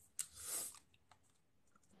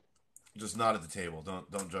 Just not at the table.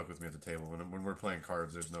 Don't joke with me at the table. When we're playing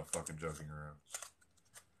cards, there's no fucking joking around.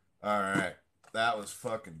 All right. That was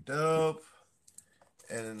fucking dope.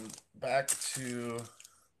 And back to...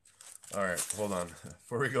 All right, hold on.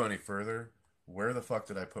 Before we go any further, where the fuck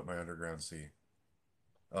did I put my underground sea?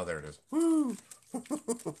 Oh, there it is. Woo!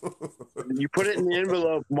 You put it in the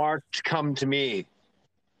envelope marked "Come to me."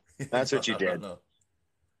 That's what you did. No.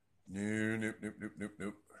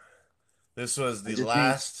 Nope. This was the just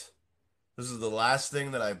last. This is the last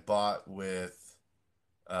thing that I bought with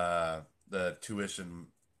the tuition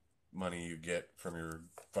money you get from your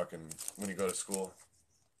fucking when you go to school.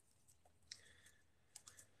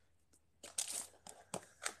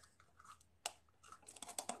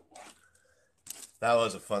 That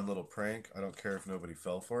was a fun little prank. I don't care if nobody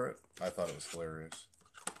fell for it. I thought it was hilarious.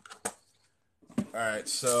 Alright,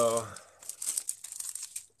 so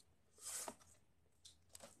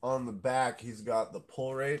on the back he's got the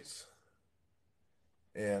pull rates.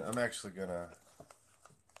 And I'm actually gonna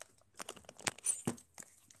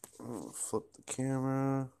flip the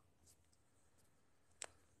camera.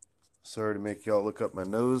 Sorry to make y'all look up my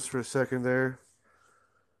nose for a second there.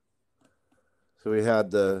 So we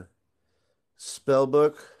had the spell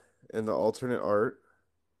book and the alternate art.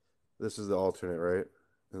 This is the alternate, right?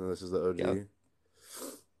 And this is the OG. Yeah.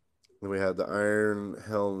 Then we had the Iron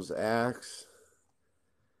Helm's axe.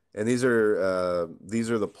 And these are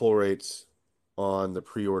the pull rates on the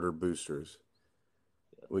pre-order boosters.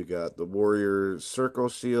 We got the Warrior Circle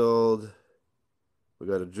Shield. We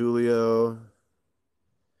got a Julio.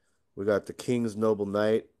 We got the King's Noble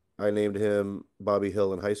Knight. I named him Bobby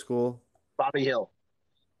Hill in high school. Bobby Hill.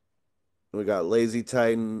 We got Lazy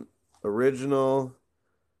Titan original,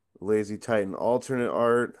 Lazy Titan alternate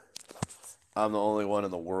art. I'm the only one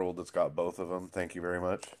in the world that's got both of them. Thank you very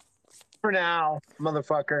much. For now,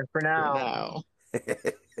 motherfucker. For For now. now.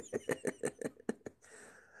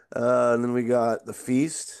 And then we got the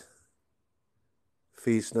Feast.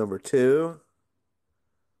 Feast number 2.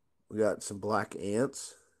 We got some black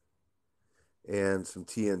ants and some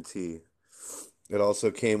TNT. It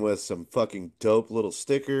also came with some fucking dope little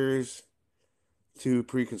stickers, 2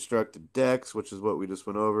 pre-constructed decks, which is what we just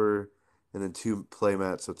went over, and then 2 play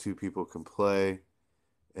mats so 2 people can play.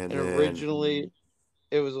 And then originally,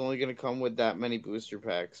 it was only going to come with that many booster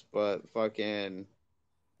packs, but fucking,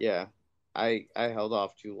 yeah, I held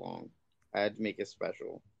off too long. I had to make it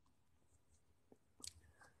special.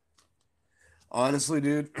 honestly,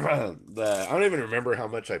 dude, I don't even remember how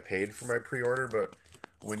much I paid for my pre-order, but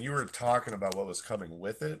when you were talking about what was coming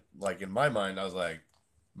with it, like in my mind, I was like,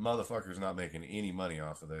 motherfucker's not making any money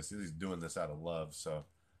off of this. He's doing this out of love. So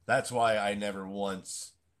that's why I never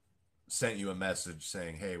once sent you a message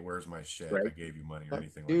saying, hey, where's my shit? Right. I gave you money or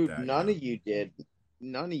anything Dude, like that. none of you did.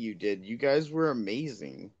 None of you did. You guys were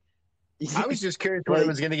amazing. I was just curious when it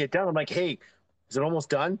was going to get done. I'm like, hey, is it almost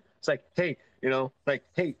done? It's like, hey,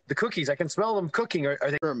 hey, the cookies, I can smell them cooking. Are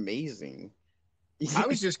they amazing? I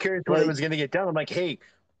was just curious when it was going to get done. I'm like, hey,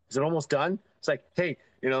 is it almost done? It's like, hey,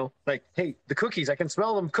 hey, the cookies, I can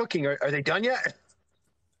smell them cooking. Are they done yet?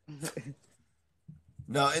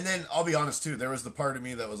 No, and then I'll be honest too. There was the part of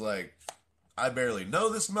me that was like, I barely know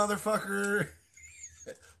this motherfucker.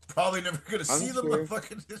 Probably never gonna see the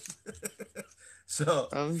motherfucker. So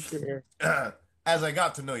I'm sure. As I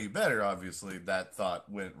got to know you better, obviously that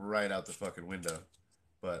thought went right out the fucking window.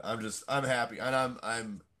 But I'm happy,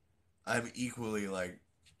 and I'm equally like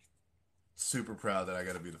super proud that I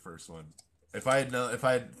got to be the first one. If I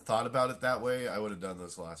had thought about it that way, I would have done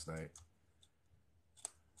this last night.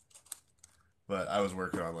 But I was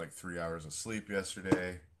working on like 3 hours of sleep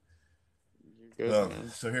yesterday. You're good, man.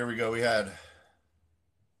 So here we go. We had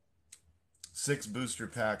 6 booster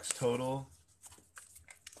packs total.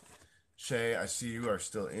 Shay, I see you are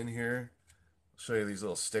still in here. I'll show you these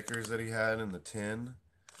little stickers that he had in the tin.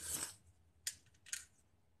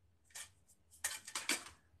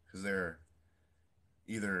 Because they're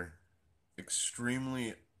either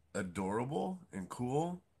extremely adorable and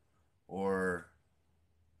cool or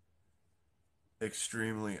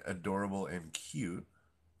extremely adorable and cute.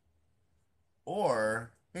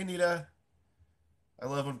 Or, hey Nita,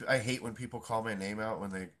 I hate when people call my name out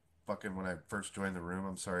when I first joined the room.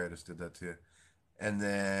 I'm sorry I just did that to you. And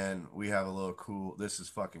then we have a little cool, this is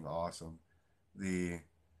fucking awesome. The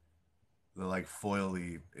like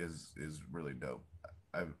foily is really dope.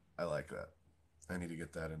 I like that. I need to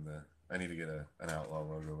get that I need to get an outlaw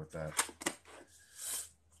logo with that.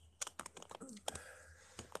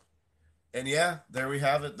 And yeah, there we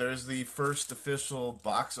have it. There's the first official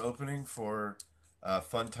box opening for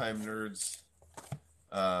Funtime Nerds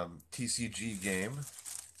TCG game.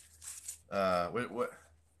 What?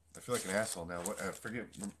 I feel like an asshole now. What? I forget.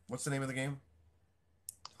 What's the name of the game?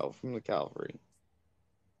 Help from the Calvary.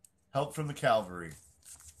 Help from the Calvery.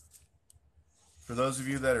 For those of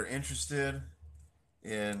you that are interested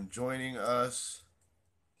in joining us,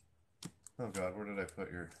 oh God, where did I put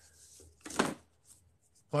your?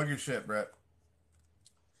 Plug your shit, Brett.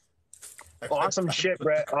 Awesome shit,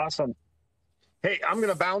 Brett. Awesome. Hey, I'm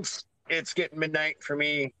gonna bounce. It's getting midnight for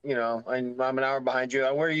me. I'm an hour behind you.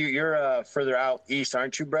 Where are you? You're further out east,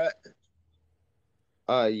 aren't you, Brett?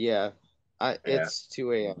 Yeah. It's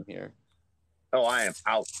 2 a.m. here. Oh, I am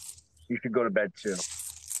out. You should go to bed too.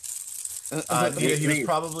 He was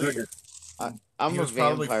probably I'm he a was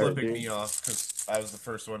probably vampire, flipping dude. me off because I was the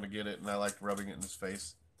first one to get it, and I liked rubbing it in his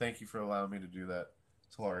face. Thank you for allowing me to do that.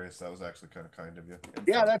 It's hilarious. That was actually kind of kind of you.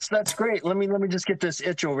 Yeah, that's great. Let me just get this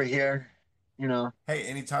itch over here. Hey,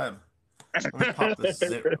 anytime. Let me pop this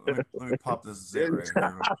zit. Let me pop this zit right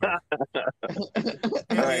here real quick.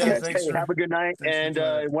 Hey, All right, yeah, guys. thanks Hey, have a good night,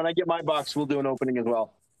 and when I get my box, we'll do an opening as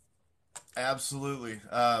well. Absolutely.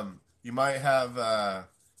 You might have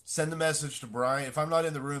send the message to Brian. If I'm not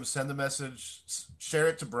in the room, send the message, share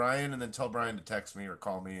it to Brian, and then tell Brian to text me or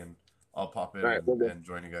call me, and I'll pop in and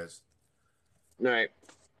join you guys. All right.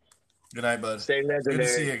 Good night, bud. Stay legendary. Good to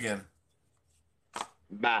see you again.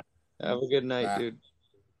 Bye. Have a good night, Bye. dude.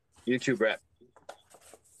 You too, Brett.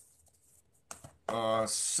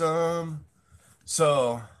 Awesome.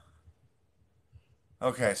 So,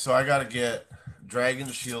 okay, so I gotta get Dragon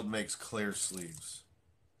Shield makes clear sleeves.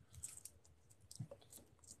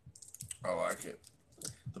 I like it.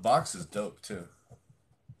 The box is dope too.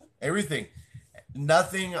 Everything,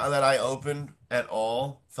 nothing that I opened at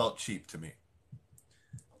all felt cheap to me.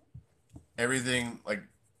 Everything, like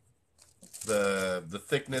the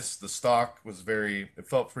thickness, the stock was it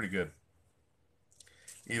felt pretty good.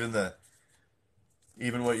 Even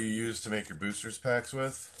what you use to make your boosters packs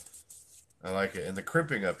with, I like it. And the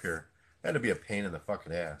crimping up here had to be a pain in the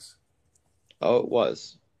fucking ass. Oh, it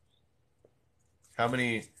was. How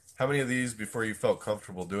many of these before you felt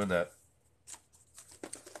comfortable doing that?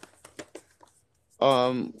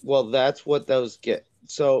 Well, that's what those get.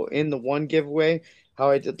 So in the one giveaway, how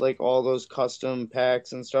I did like all those custom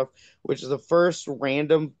packs and stuff, which is the first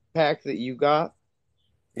random pack that you got,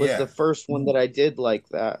 was Yeah. the first one that I did like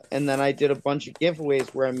that. And then I did a bunch of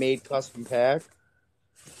giveaways where I made custom pack,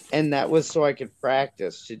 and that was so I could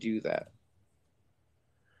practice to do that.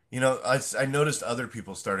 You know, I noticed other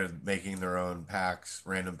people started making their own packs,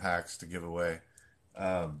 random packs to give away.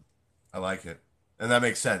 I like it. And that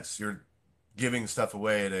makes sense. You're giving stuff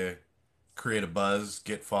away to create a buzz,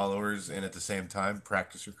 get followers, and at the same time,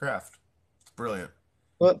 practice your craft. It's brilliant.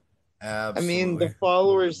 But I mean, the Absolutely.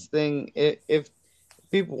 followers thing, if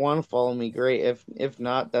people want to follow me, great. If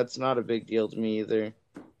not, that's not a big deal to me either.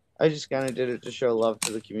 I just kind of did it to show love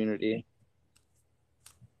to the community.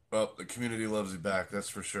 Well, the community loves you back, that's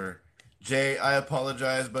for sure. Jay, I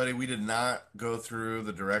apologize, buddy. We did not go through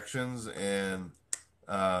the directions, and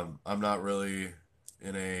I'm not really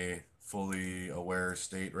in a fully aware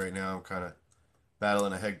state right now. I'm kind of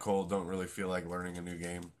battling a head cold. Don't really feel like learning a new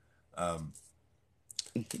game. Um,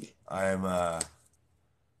 I'm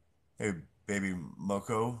hey baby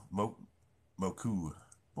Moku.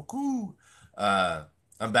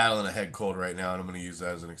 I'm battling a head cold right now, and I'm going to use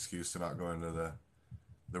that as an excuse to not go into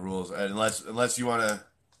the rules, unless you want to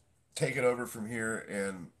take it over from here.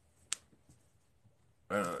 And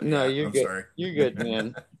No, yeah, you're I'm good. sorry. You're good,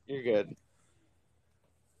 man. You're good.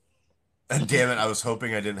 And damn it, I was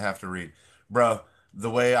hoping I didn't have to read, bro. The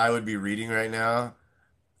way I would be reading right now,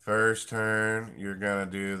 first turn, you're gonna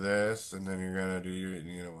do this, and then you're gonna do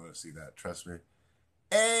you don't want to see that. Trust me.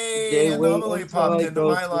 Hey, Jay, wait Anomaly until popped I into go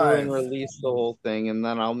my through and live. release the whole thing, and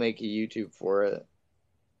then I'll make a YouTube for it.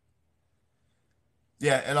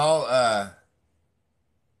 Yeah, and I'll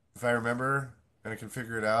if I remember and I can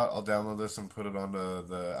figure it out, I'll download this and put it onto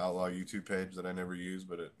the Outlaw YouTube page that I never use,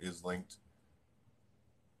 but it is linked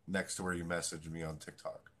next to where you message me on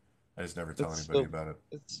TikTok. I just never tell anybody about it.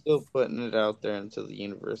 It's still putting it out there into the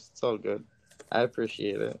universe. It's all good. I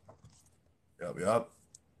appreciate it. Yup.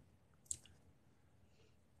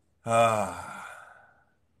 Ah,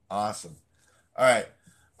 awesome. All right,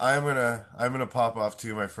 I'm gonna pop off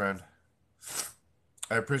too, my friend.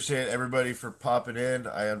 I appreciate everybody for popping in.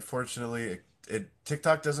 I unfortunately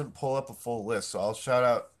TikTok doesn't pull up a full list, so I'll shout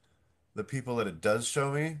out the people that it does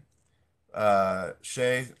show me.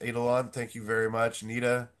 Shay, Eidolon, thank you very much.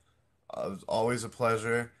 Nita, it was always a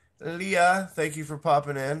pleasure. Leah, thank you for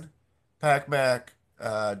popping in. Pac Mac,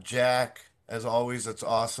 Jack, as always, that's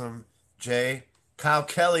awesome. Jay, Kyle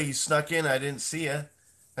Kelly, he snuck in. I didn't see you.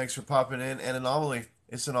 Thanks for popping in. And Anomaly,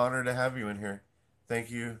 it's an honor to have you in here.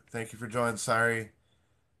 Thank you for joining. Sorry,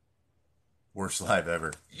 worst live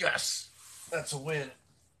ever. Yes, that's a win.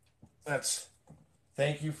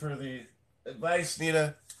 Thank you for the advice,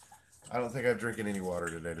 Nita. I don't think I'm drinking any water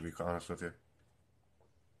today, to be honest with you.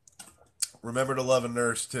 Remember to love a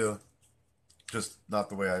nurse, too. Just not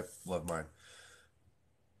the way I love mine.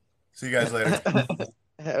 See you guys later.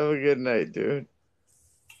 Have a good night, dude.